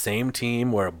players on the same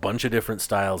team wear a bunch of different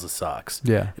styles of socks.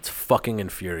 Yeah. It's fucking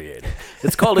infuriating.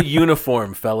 It's called a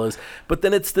uniform, fellas. But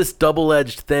then it's this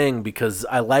double-edged thing because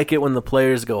I like it when the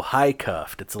players go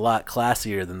high-cuffed. It's a lot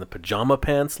classier than the pajama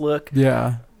pants look.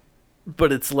 Yeah.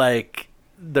 But it's like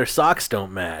their socks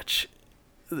don't match.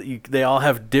 They all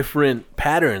have different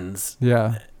patterns.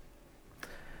 Yeah.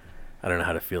 I don't know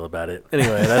how to feel about it.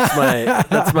 Anyway,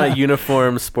 that's my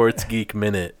uniform sports geek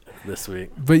minute this week.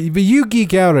 But you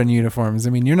geek out on uniforms.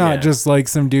 I mean, you're not just like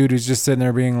some dude who's just sitting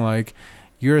there being like,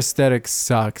 your aesthetic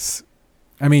sucks.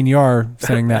 I mean, you are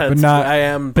saying that, but not. I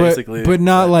am basically, but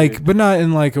not like, dude. But not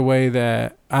in like a way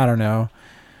that I don't know.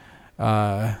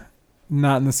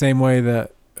 Not in the same way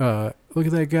that look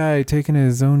at that guy taking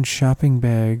his own shopping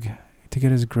bag to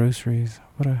get his groceries.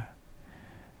 What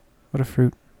a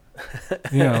fruit.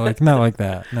 Like not like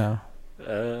that. No.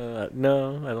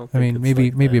 No, I don't think I mean, it's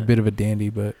maybe like a that. bit of a dandy,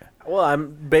 but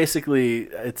well,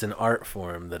 it's an art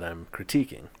form that I'm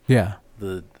critiquing. Yeah.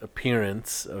 The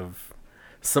appearance of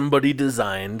somebody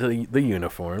designed the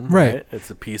uniform, right? It's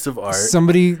a piece of art.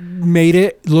 Somebody made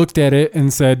it, looked at it,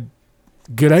 and said,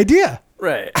 "Good idea."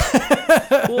 Right.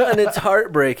 Well, and it's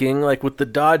heartbreaking, like with the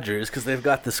Dodgers, because they've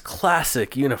got this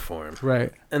classic uniform.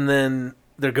 Right. And then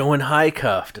they're going high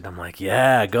cuffed, and I'm like,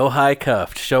 yeah, go high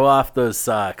cuffed, show off those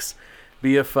socks,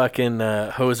 be a fucking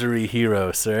hosiery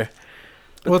hero, sir.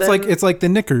 But well, it's like the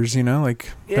knickers, back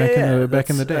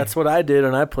in the day. That's what I did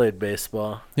when I played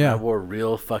baseball. Yeah. I wore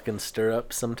real fucking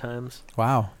stirrups sometimes.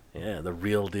 Wow. Yeah, the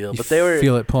real deal. You but they were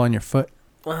feel it pull on your foot.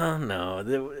 Well,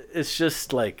 no, it's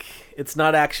just like it's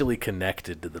not actually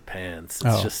connected to the pants.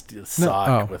 It's just a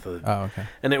sock with a. Oh, okay.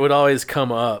 And it would always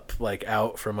come up like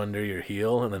out from under your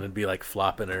heel, and then it'd be like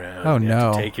flopping around. Oh, you have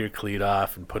no! to take your cleat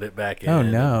off and put it back in. Oh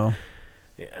no!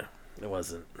 Yeah, it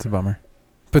wasn't. It's a bummer,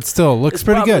 but still looks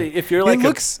pretty good. If you're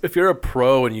if you're a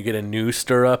pro and you get a new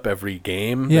stirrup every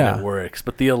game, then it works.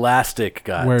 But the elastic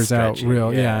wears stretchy. out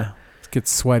real. Yeah, it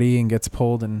gets sweaty and gets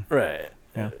pulled and. Right.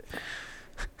 Yeah.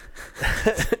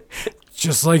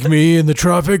 Just like me in the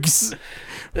tropics.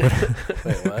 Wait,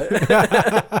 what?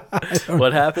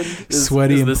 What happened?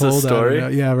 Sweaty and this pulled a story?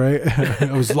 out. Yeah, right.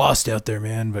 I was lost out there,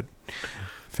 man, but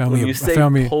I found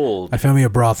me a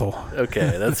brothel.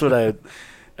 Okay, that's what I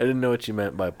didn't know what you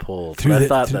meant by pulled.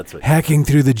 That's what hacking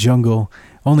through the jungle.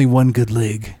 Only one good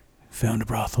leg. Found a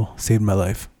brothel. Saved my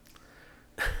life.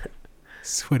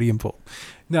 Sweaty and pulled.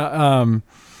 No,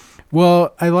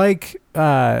 well,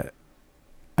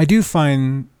 I do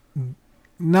find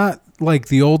not like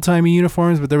the old timey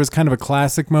uniforms, but there was kind of a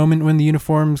classic moment when the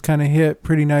uniforms kind of hit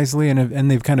pretty nicely, and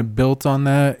they've kind of built on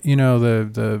that.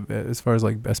 The as far as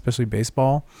like especially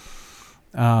baseball.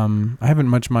 I haven't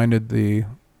much minded the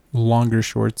longer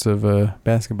shorts of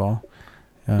basketball.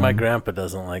 My grandpa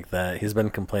doesn't like that. He's been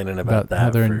complaining about that how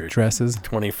they're for in dresses.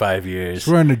 25 years.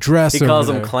 We're wearing a dress. He calls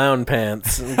them clown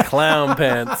pants and clown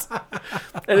pants,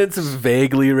 and it's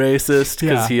vaguely racist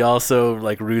because he also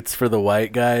like roots for the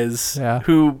white guys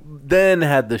who then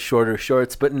had the shorter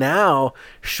shorts, but now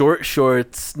short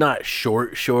shorts, not short,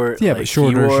 but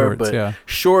shorter shorts, but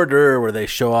shorter where they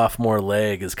show off more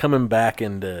leg is coming back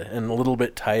and a little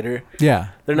bit tighter. Yeah,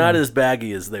 they're not as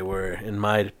baggy as they were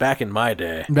back in my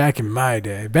day.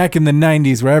 Back in the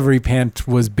 90s where every pant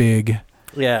was big.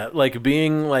 Yeah, like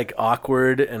being like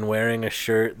awkward and wearing a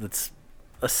shirt that's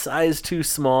a size too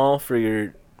small for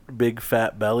your big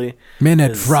fat belly. Men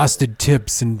had frosted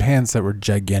tips and pants that were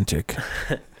gigantic.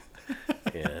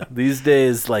 Yeah, these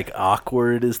days like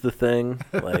awkward is the thing.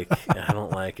 Like I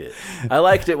don't like it. I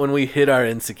liked it when we hid our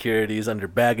insecurities under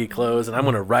baggy clothes, and I'm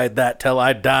gonna ride that till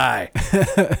I die.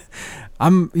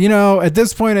 At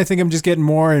this point, I think I'm just getting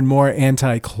more and more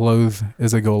anti-clothes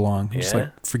as I go along. I'm just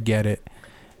like, forget it.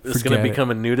 This is going to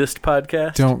become a nudist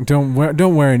podcast?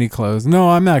 Don't wear any clothes. No,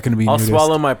 I'm not going to be I'll nudist.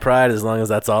 swallow my pride as long as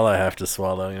that's all I have to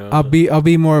swallow. I'll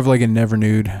be more of like a never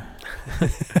nude.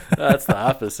 That's the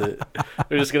opposite.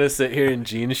 We're just going to sit here in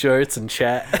jean shorts and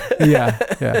chat. Yeah.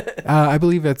 I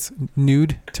believe that's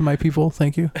nude to my people.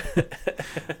 Thank you.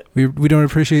 We don't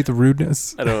appreciate the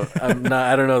rudeness. I don't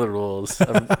know the rules.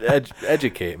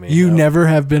 Educate me. You never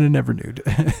have been a never nude.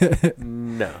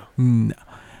 No.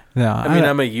 I mean,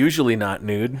 I'm a usually not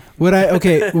nude.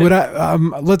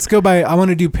 Let's go by, I want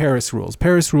to do Paris rules.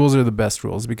 Paris rules are the best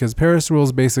rules because Paris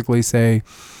rules basically say,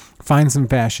 find some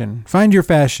fashion. Find your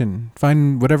fashion.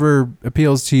 Find whatever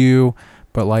appeals to you,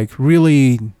 but like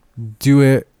really do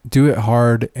it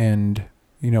hard and,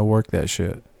 work that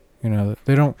shit.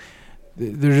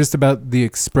 They're just about the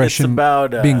expression, it's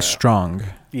about being strong.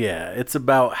 Yeah, it's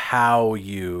about how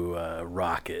you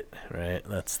rock it, right?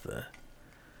 That's the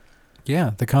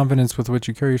confidence with which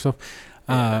you carry yourself.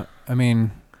 Yeah.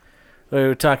 We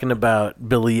were talking about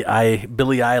Billie Eilish.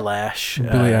 Billie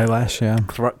Eilish, yeah.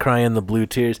 Crying the blue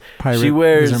tears. Pirate she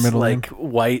wears like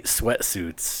white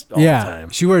sweatsuits all the time.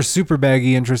 She wears super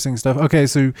baggy, interesting stuff. Okay,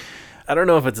 so I don't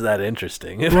know if it's that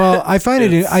interesting. Well, I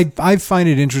find I find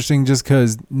it interesting just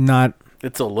because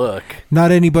it's a look.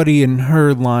 Not anybody in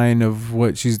her line of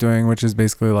what she's doing, which is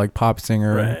basically like pop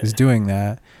singer, is doing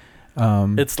that.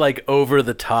 It's like over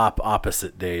the top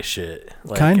opposite day shit.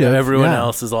 Like kind of. Everyone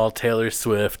else is all Taylor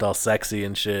Swift, all sexy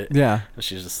and shit. Yeah. And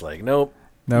she's just like, nope.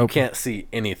 Nope. You can't see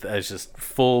anything. It's just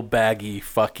full baggy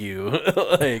fuck you.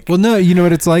 Like, well, no, you know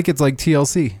what it's like? It's like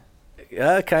TLC.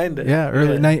 yeah, kind of. Yeah,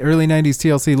 early 90s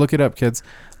TLC. Look it up, kids.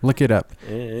 Look it up.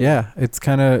 Yeah, it's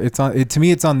kind of to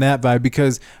me it's on that vibe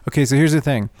because okay, so here's the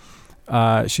thing.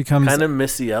 She comes kind of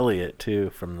Missy Elliott too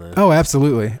from the. Oh,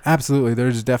 absolutely.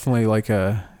 There's definitely like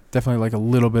a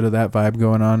little bit of that vibe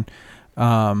going on.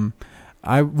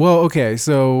 Okay,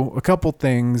 so a couple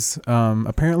things.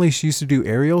 Apparently she used to do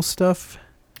aerial stuff.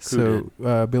 Billie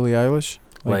Eilish.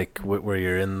 Like where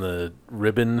you're in the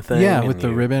ribbon thing? Yeah, with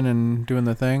the ribbon and doing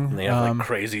the thing. And they have like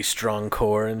crazy strong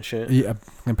core and shit. Yeah,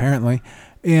 apparently.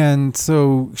 And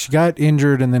so she got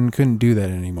injured and then couldn't do that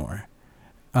anymore.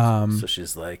 So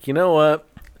she's like, you know what?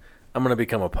 I'm going to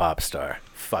become a pop star.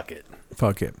 Fuck it.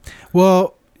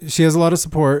 Well, she has a lot of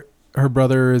support. Her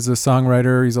brother is a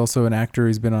songwriter. He's also an actor.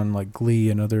 He's been on like Glee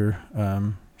and other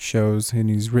shows, and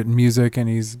he's written music, and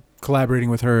he's collaborating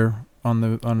with her on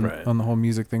the whole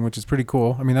music thing, which is pretty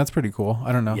cool. I mean, that's pretty cool.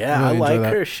 I don't know. Yeah, I like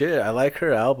her shit. I like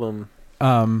her album.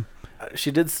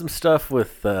 She did some stuff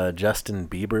with Justin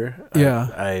Bieber. Yeah,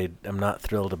 I'm not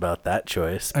thrilled about that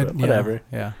choice, but whatever.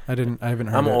 Yeah, I haven't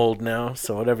heard. I'm old now,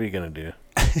 so whatever you're gonna do.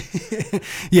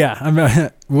 Yeah, I'm.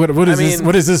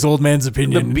 What is this old man's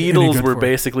opinion? The Beatles were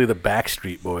basically the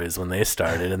Backstreet Boys when they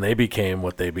started, and they became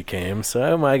what they became. So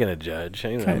how am I gonna judge?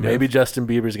 Maybe Justin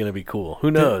Bieber's gonna be cool.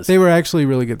 Who knows? They were actually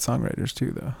really good songwriters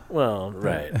too, though. Well,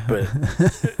 right, but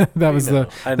that's the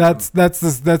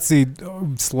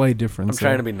slight difference. I'm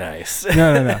trying to be nice.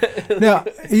 No.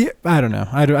 I don't know.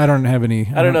 I don't have any.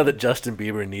 I don't know that Justin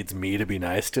Bieber needs me to be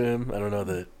nice to him. I don't know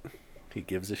that he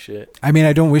gives a shit. I mean,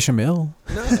 I don't wish him ill.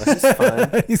 No, he's fine.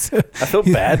 I feel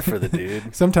bad for the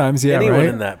dude. Sometimes, yeah, anyone right?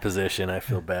 in that position, I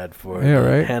feel bad for. Yeah,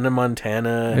 right. Hannah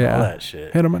Montana and all that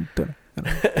shit. Hannah Montana.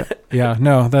 Yeah,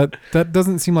 no, that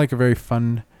doesn't seem like a very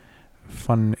fun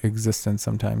existence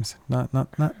sometimes. Not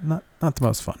the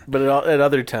most fun. But at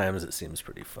other times it seems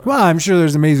pretty fun. Well, I'm sure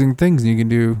there's amazing things, and you can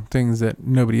do things that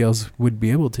nobody else would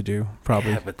be able to do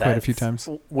probably quite a few times.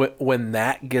 When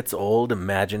that gets old,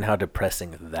 imagine how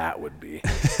depressing that would be.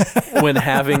 When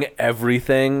having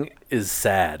everything is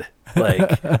sad.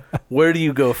 Like, where do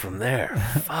you go from there?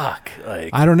 Fuck. Like,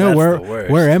 I don't know.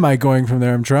 Where am I going from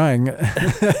there? I'm trying.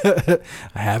 I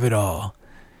have it all.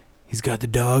 He's got the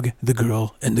dog, the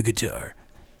girl, and the guitar.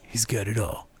 He's got it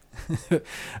all.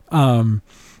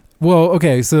 Well,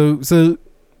 okay, so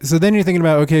then you're thinking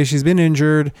about, okay, she's been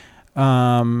injured,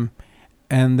 and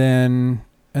then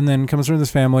comes from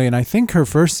this family, and I think her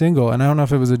first single, and I don't know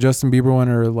if it was a Justin Bieber one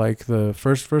or like the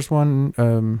first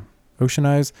one, Ocean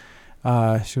Eyes.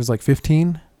 She was like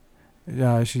 15.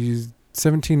 She's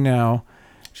 17 now.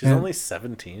 She's only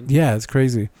 17. Yeah, it's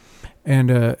crazy.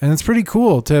 And it's pretty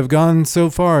cool to have gone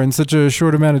so far in such a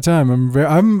short amount of time.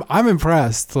 I'm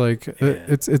impressed. Like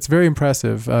it's very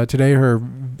impressive. Today her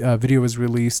video was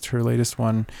released. Her latest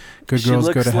one, "Good Girls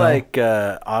Go to Hell." She looks like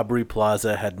Aubrey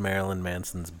Plaza had Marilyn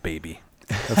Manson's baby.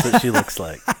 That's what she looks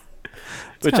like.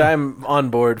 Which I'm on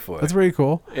board for. That's very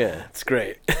cool. Yeah, it's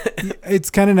great.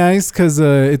 It's kind of nice because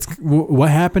what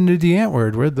happened to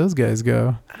D'Antwoord? Where'd those guys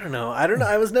go? I don't know.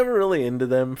 I was never really into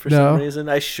them for some reason.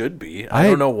 I should be. I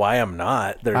don't know why I'm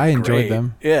not. I enjoyed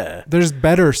them. Yeah. There's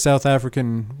better South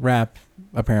African rap,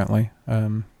 apparently,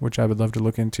 which I would love to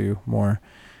look into more.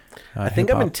 I think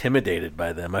hip-hop. I'm intimidated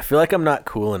by them. I feel like I'm not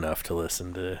cool enough to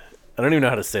listen to. I don't even know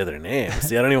how to say their name.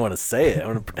 See, I don't even want to say it. I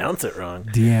want to pronounce it wrong.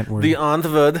 D'Antwoord.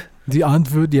 D'Antwoord.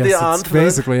 D'Antwoord, yes. D'Antwoord.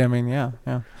 Basically, I mean, yeah.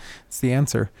 It's the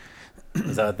answer.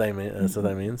 Is that what that means? That's what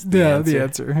that means? The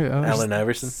answer. Yeah. Allen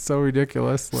Iverson. So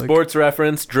ridiculous. Like, sports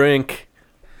reference, drink.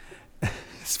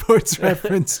 Sports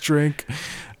reference, drink.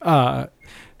 They're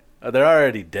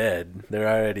already dead. They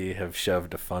already have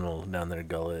shoved a funnel down their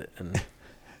gullet. And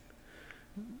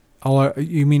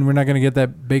you mean we're not going to get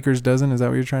that baker's dozen? Is that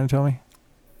what you're trying to tell me?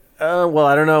 Well,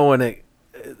 I don't know when it.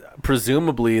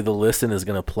 Presumably, the listen is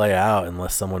going to play out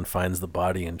unless someone finds the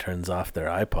body and turns off their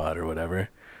iPod or whatever.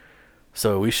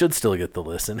 So we should still get the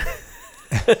listen.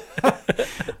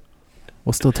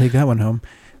 We'll still take that one home.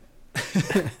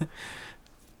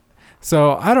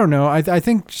 So I don't know. I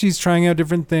think she's trying out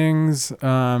different things.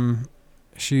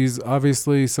 She's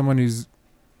obviously someone who's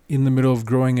in the middle of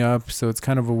growing up, so it's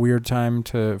kind of a weird time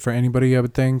for anybody, I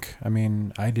would think. I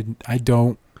mean, I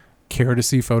don't care to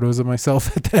see photos of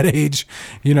myself at that age,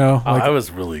 you know. Like, I was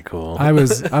really cool. I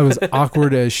was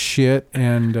awkward as shit,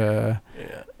 and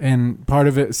and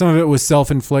some of it was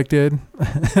self-inflicted.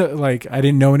 Like, I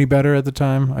didn't know any better at the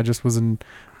time. I just was an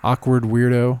awkward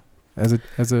weirdo as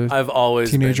a I've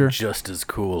always teenager. Been just as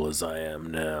cool as I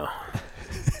am now.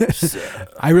 So.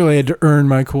 I really had to earn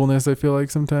my coolness. I feel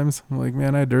like sometimes I'm like,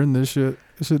 man, I had to earn this shit.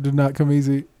 shit did not come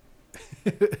easy.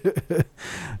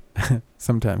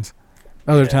 Sometimes.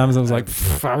 Other times I was like,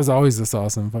 I was always this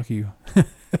awesome. Fuck you.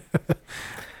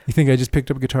 You think I just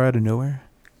picked up a guitar out of nowhere?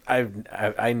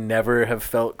 I never have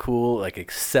felt cool, like,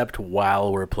 except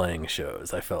while we're playing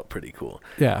shows. I felt pretty cool.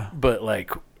 Yeah. But,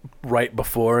 like, right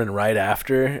before and right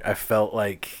after, I felt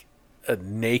like a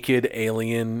naked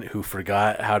alien who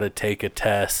forgot how to take a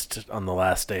test on the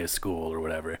last day of school or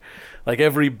whatever. Like,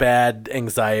 every bad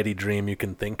anxiety dream you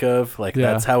can think of, like,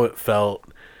 that's how it felt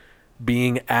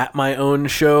being at my own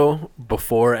show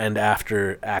before and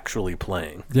after actually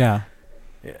playing. Yeah.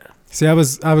 Yeah. See, I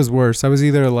was worse. I was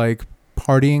either, like,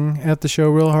 partying at the show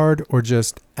real hard or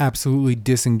just absolutely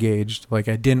disengaged. Like,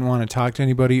 I didn't want to talk to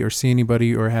anybody or see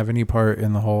anybody or have any part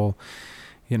in the whole,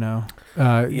 kind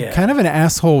of an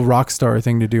asshole rock star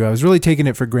thing to do. I was really taking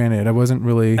it for granted. I wasn't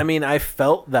really... I mean, I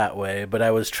felt that way, but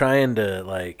I was trying to,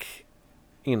 like,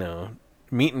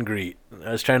 meet and greet.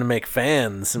 I was trying to make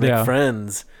fans and make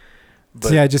friends. But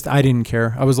see, I didn't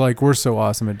care. I was like, we're so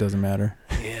awesome, it doesn't matter.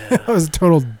 Yeah. I was a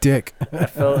total dick.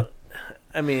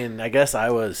 I guess I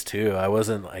was too. I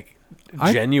wasn't like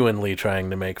genuinely trying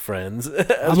to make friends.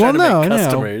 I was trying to make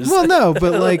customers. Well, no,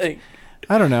 but like,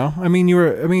 I don't know. I mean,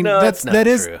 that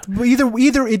is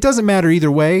either it doesn't matter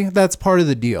either way. That's part of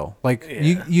the deal. Like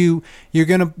you're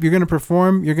gonna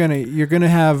perform. You're gonna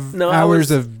have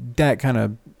hours of that kind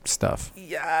of stuff.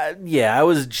 Yeah. I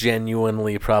was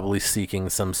genuinely probably seeking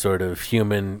some sort of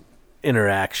human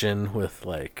interaction with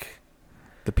like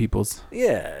the peoples.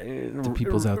 Yeah, the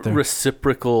peoples out there.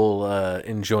 Reciprocal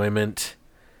enjoyment.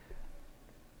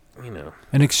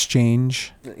 An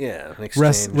exchange. Yeah, an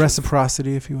exchange.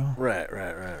 Reciprocity, if you will.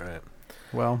 Right.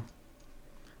 Well,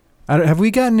 have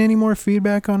we gotten any more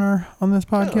feedback on this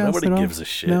podcast? Nobody gives a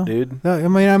shit, dude. No, I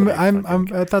mean,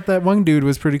 I thought that one dude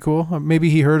was pretty cool. Maybe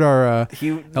he heard our.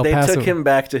 They took him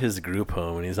back to his group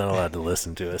home, and he's not allowed to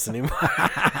listen to us anymore.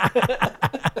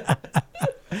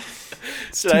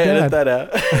 Should I edit that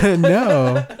out?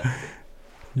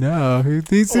 No.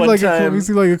 He seemed like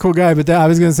a cool guy. But I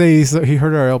was gonna say he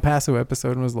heard our El Paso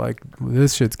episode and was like,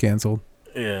 "This shit's canceled."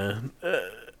 Yeah.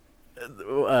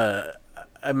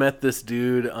 I met this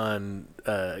dude on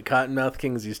Cottonmouth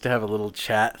Kings used to have a little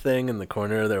chat thing in the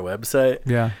corner of their website.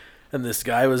 Yeah. And this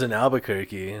guy was in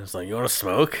Albuquerque. He was like, "You want to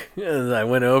smoke?" And I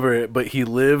went over, but he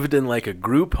lived in like a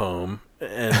group home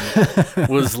and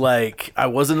was like, I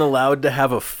wasn't allowed to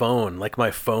have a phone. Like my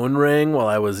phone rang while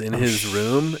I was in his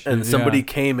room, and somebody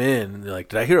came in. And they're like,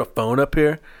 "Did I hear a phone up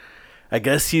here?" I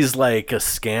guess he's like a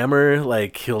scammer.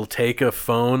 Like he'll take a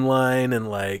phone line and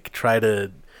like try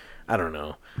to, I don't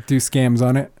know, do scams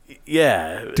on it.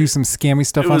 Yeah. Do some scammy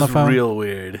stuff on the phone. It was real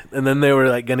weird. And then they were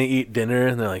like going to eat dinner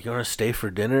and they're like, "You want to stay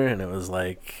for dinner?" And it was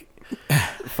like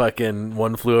fucking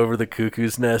One Flew Over the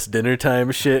Cuckoo's Nest dinner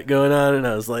time shit going on. And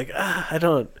I was like, I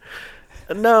don't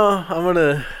know.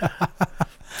 I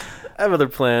have other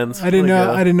plans. I didn't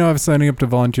know I was signing up to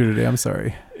volunteer today. I'm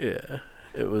sorry. Yeah.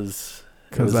 It was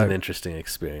an interesting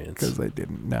experience. Because I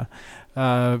didn't know.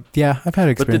 Yeah, I've had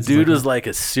experiences. But the dude was like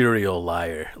a serial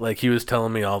liar. Like he was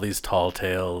telling me all these tall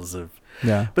tales of.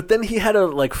 Yeah. But then he had a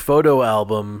like photo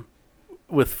album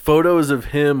with photos of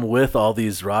him with all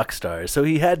these rock stars. So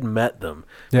he had met them.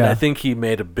 Yeah. And I think he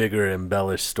made a bigger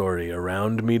embellished story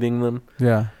around meeting them.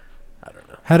 Yeah. I don't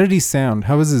know. How did he sound?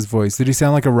 How was his voice? Did he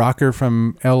sound like a rocker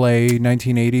from LA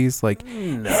 1980s? Like,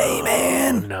 no, "Hey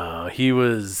man." No, he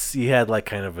had like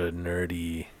kind of a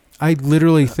nerdy. I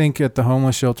literally think at the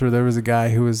homeless shelter there was a guy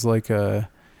who was like a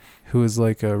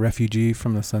refugee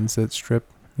from the Sunset Strip.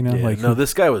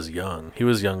 This guy was young. He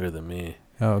was younger than me.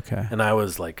 Oh, okay. And I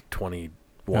was like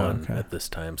 21 at this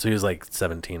time. So he was like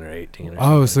 17 or 18 or something.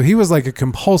 Oh, so he was like a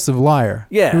compulsive liar.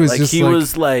 Yeah, he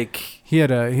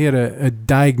had a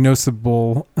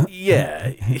diagnosable. Yeah,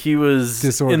 he was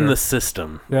disorder in the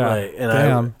system. Yeah, and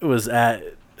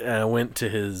I went to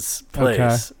his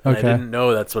place. Okay. I didn't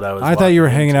know that's what I was. I thought you were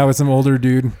hanging out with some older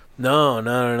dude.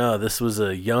 No. This was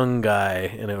a young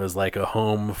guy, and it was like a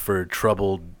home for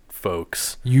troubled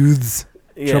folks. Youths.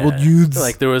 Yeah. Troubled youths.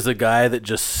 Like there was a guy that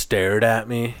just stared at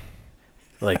me,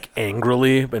 like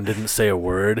angrily, and didn't say a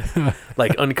word,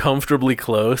 like uncomfortably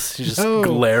close. He's just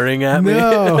glaring at me.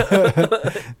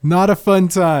 Not a fun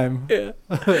time. Yeah.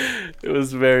 It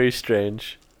was very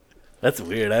strange. That's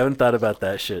weird. I haven't thought about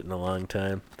that shit in a long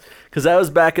time. Because I was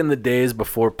back in the days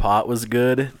before pot was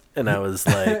good, and I was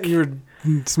like... You were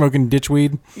smoking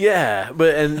ditchweed? Yeah,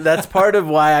 and that's part of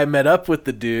why I met up with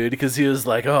the dude, because he was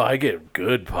like, "Oh, I get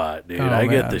good pot, dude. I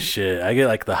get the shit. I get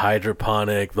like the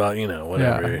hydroponic,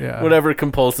 whatever. Yeah. Whatever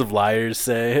compulsive liars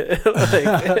say."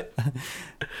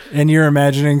 And you're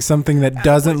imagining something that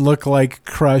doesn't look like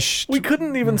crushed. We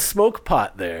couldn't even smoke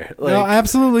pot there. Like, No,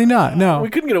 absolutely not. No. we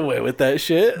couldn't get away with that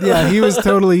shit. Yeah, he was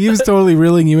totally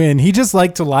reeling you in. He just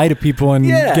liked to lie to people and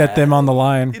get them on the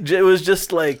line. It was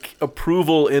just like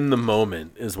approval in the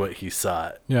moment is what he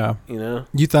sought. Yeah. You know?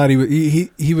 You thought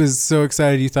he was so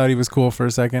excited you thought he was cool for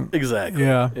a second. Exactly.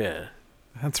 Yeah. Yeah.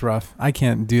 That's rough. I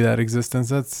can't do that existence.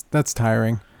 That's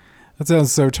tiring. That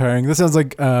sounds so tiring. That sounds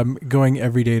like going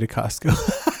every day to Costco.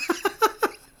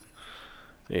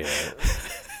 Yeah.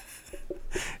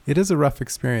 It is a rough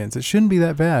experience. It shouldn't be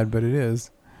that bad, but it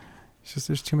is. It's just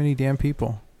there's too many damn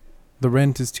people. The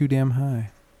rent is too damn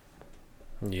high.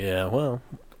 Yeah, well,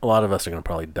 a lot of us are going to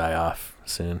probably die off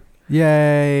soon.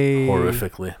 Yay.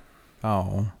 Horrifically.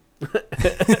 Oh.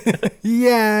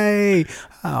 Yay.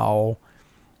 Oh.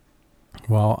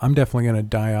 Well, I'm definitely going to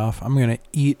die off. I'm going to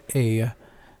eat a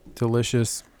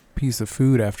delicious piece of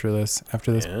food after this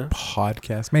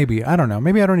podcast. Maybe. I don't know.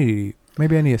 Maybe I don't need to eat.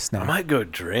 Maybe I need a snack. I might go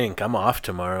drink. I'm off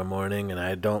tomorrow morning, and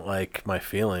I don't like my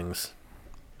feelings.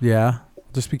 Yeah.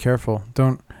 Just be careful.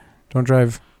 Don't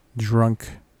drive drunk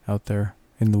out there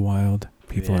in the wild.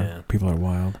 People are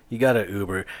wild. You gotta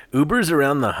Uber. Ubers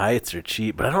around the Heights are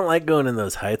cheap, but I don't like going in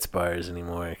those Heights bars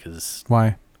anymore because.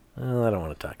 Why? Well, I don't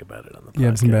want to talk about it on the podcast. You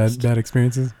have some bad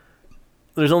experiences?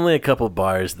 There's only a couple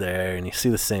bars there, and you see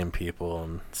the same people,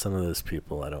 and some of those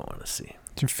people I don't want to see.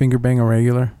 Did you finger bang a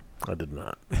regular? I did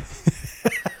not.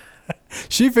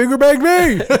 She finger banged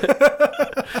me!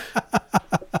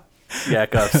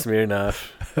 Yakov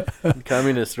Smirnoff.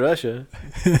 Communist Russia.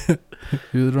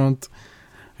 You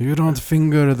don't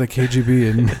finger the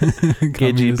KGB and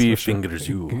KGB fingers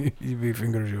you. KGB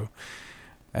fingers you.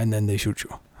 And then they shoot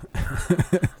you.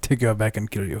 Take you back and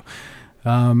kill you.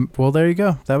 Well, there you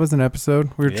go. That was an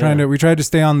episode. We tried to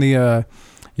stay on the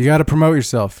you got to promote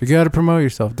yourself. You got to promote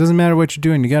yourself. It doesn't matter what you're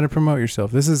doing. You got to promote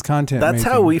yourself. This is content. That's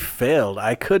making. how we failed.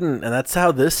 I couldn't, and that's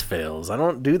how this fails. I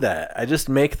don't do that. I just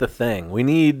make the thing. We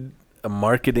need a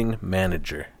marketing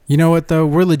manager. You know what though?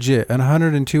 We're legit. In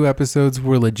 102 episodes,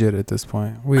 we're legit at this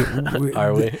point.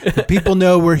 Are we? The people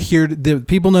know we're here. The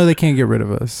people know they can't get rid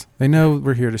of us. They know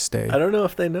we're here to stay. I don't know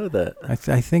if they know that. I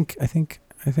think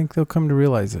they'll come to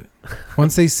realize it.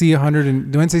 Once they see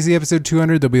once they see episode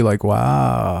 200, they'll be like,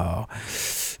 "Wow,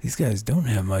 these guys don't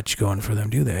have much going for them,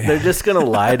 do they?" They're just gonna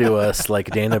lie to us like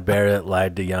Dana Barrett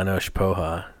lied to Janos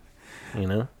Poha. You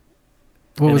know.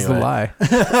 What was the lie?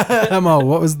 Mo,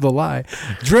 what was the lie?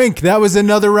 Drink. That was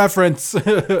another reference.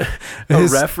 A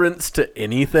reference to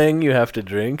anything you have to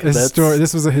drink?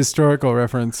 This was a historical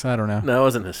reference. I don't know. No, it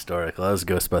wasn't historical. That was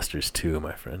Ghostbusters 2,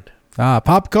 my friend.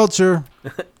 Pop culture.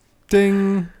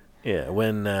 Ding. Yeah,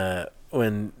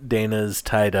 when Dana's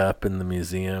tied up in the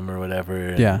museum or whatever,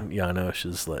 and Janos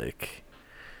is like,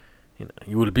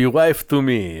 you will be a wife to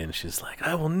me. And she's like,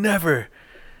 I will never.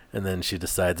 And then she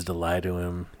decides to lie to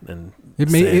him and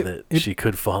she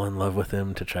could fall in love with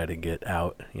him to try to get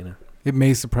out, It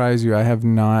may surprise you. I have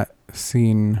not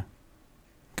seen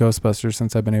Ghostbusters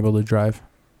since I've been able to drive.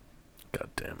 God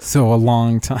damn it. So a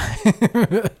long time.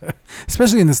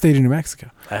 Especially in the state of New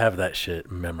Mexico. I have that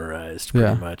shit memorized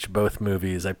pretty much. Both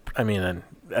movies. I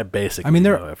basically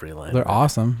know every line. They're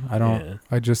awesome.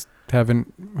 I just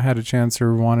haven't had a chance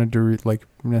or wanted to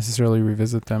necessarily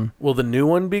revisit them. Will the new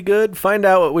one be good? Find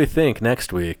out what we think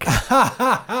next week.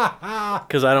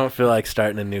 Because I don't feel like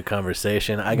starting a new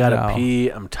conversation. I gotta pee.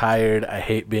 I'm tired. I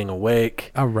hate being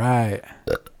awake. All right.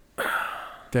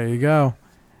 There you go.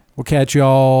 We'll catch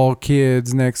y'all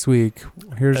kids next week.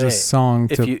 Here's a song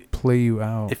to play you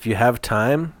out. If you have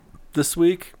time this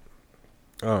week,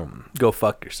 go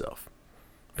fuck yourself.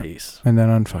 Peace. And then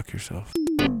unfuck yourself.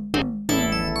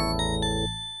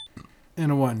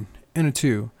 And a 1, and a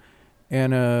 2,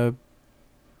 and a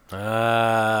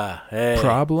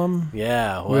problem.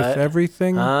 Yeah, what? With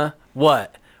everything.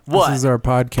 What? This is our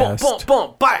podcast. Boom,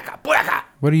 boom, baka, baka.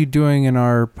 What are you doing in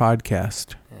our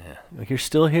podcast? Yeah. You're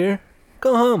still here?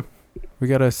 Go home. We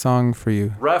got a song for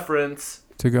you. Reference.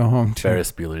 To go home to.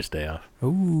 Ferris Bueller's Day Off.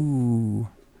 Ooh.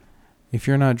 If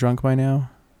you're not drunk by now,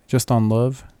 just on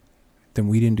love, then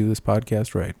we didn't do this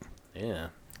podcast right. Yeah.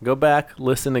 Go back,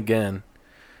 listen again.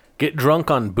 Get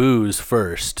drunk on booze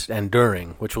first and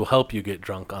during, which will help you get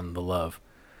drunk on the love.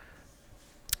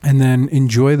 And then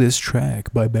enjoy this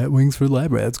track by Batwings for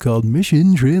Lab Rats called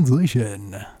Mission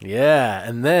Translation. Yeah,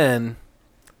 and then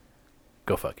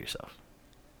go fuck yourself.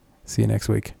 See you next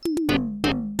week.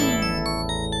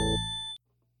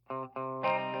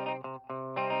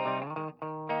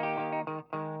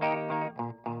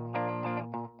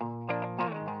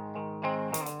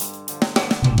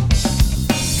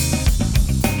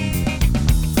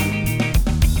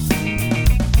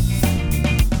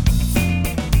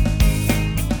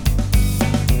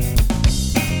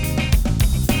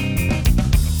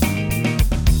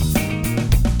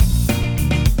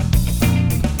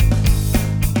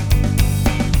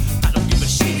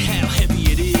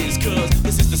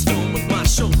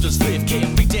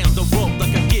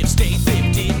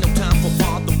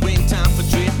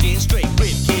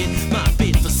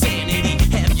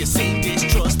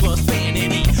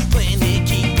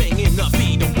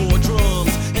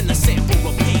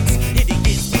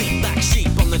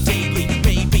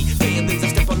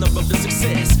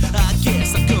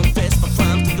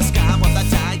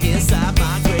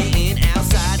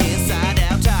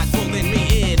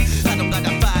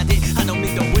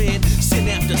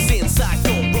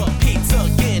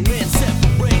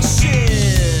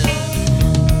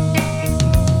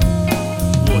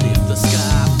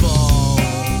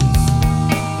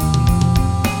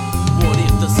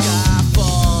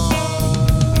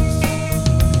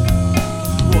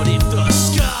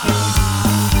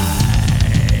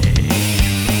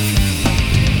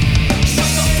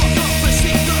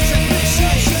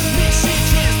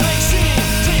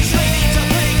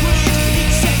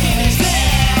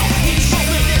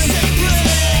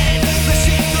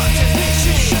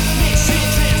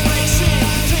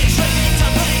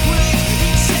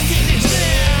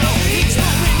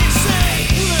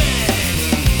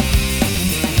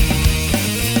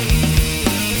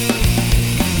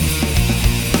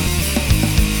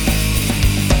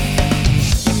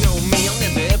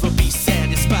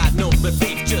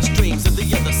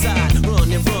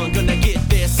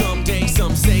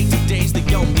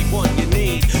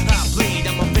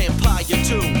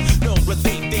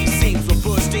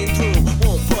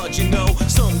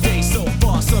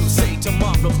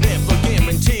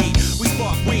 guaranteed. We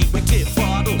spark weed, we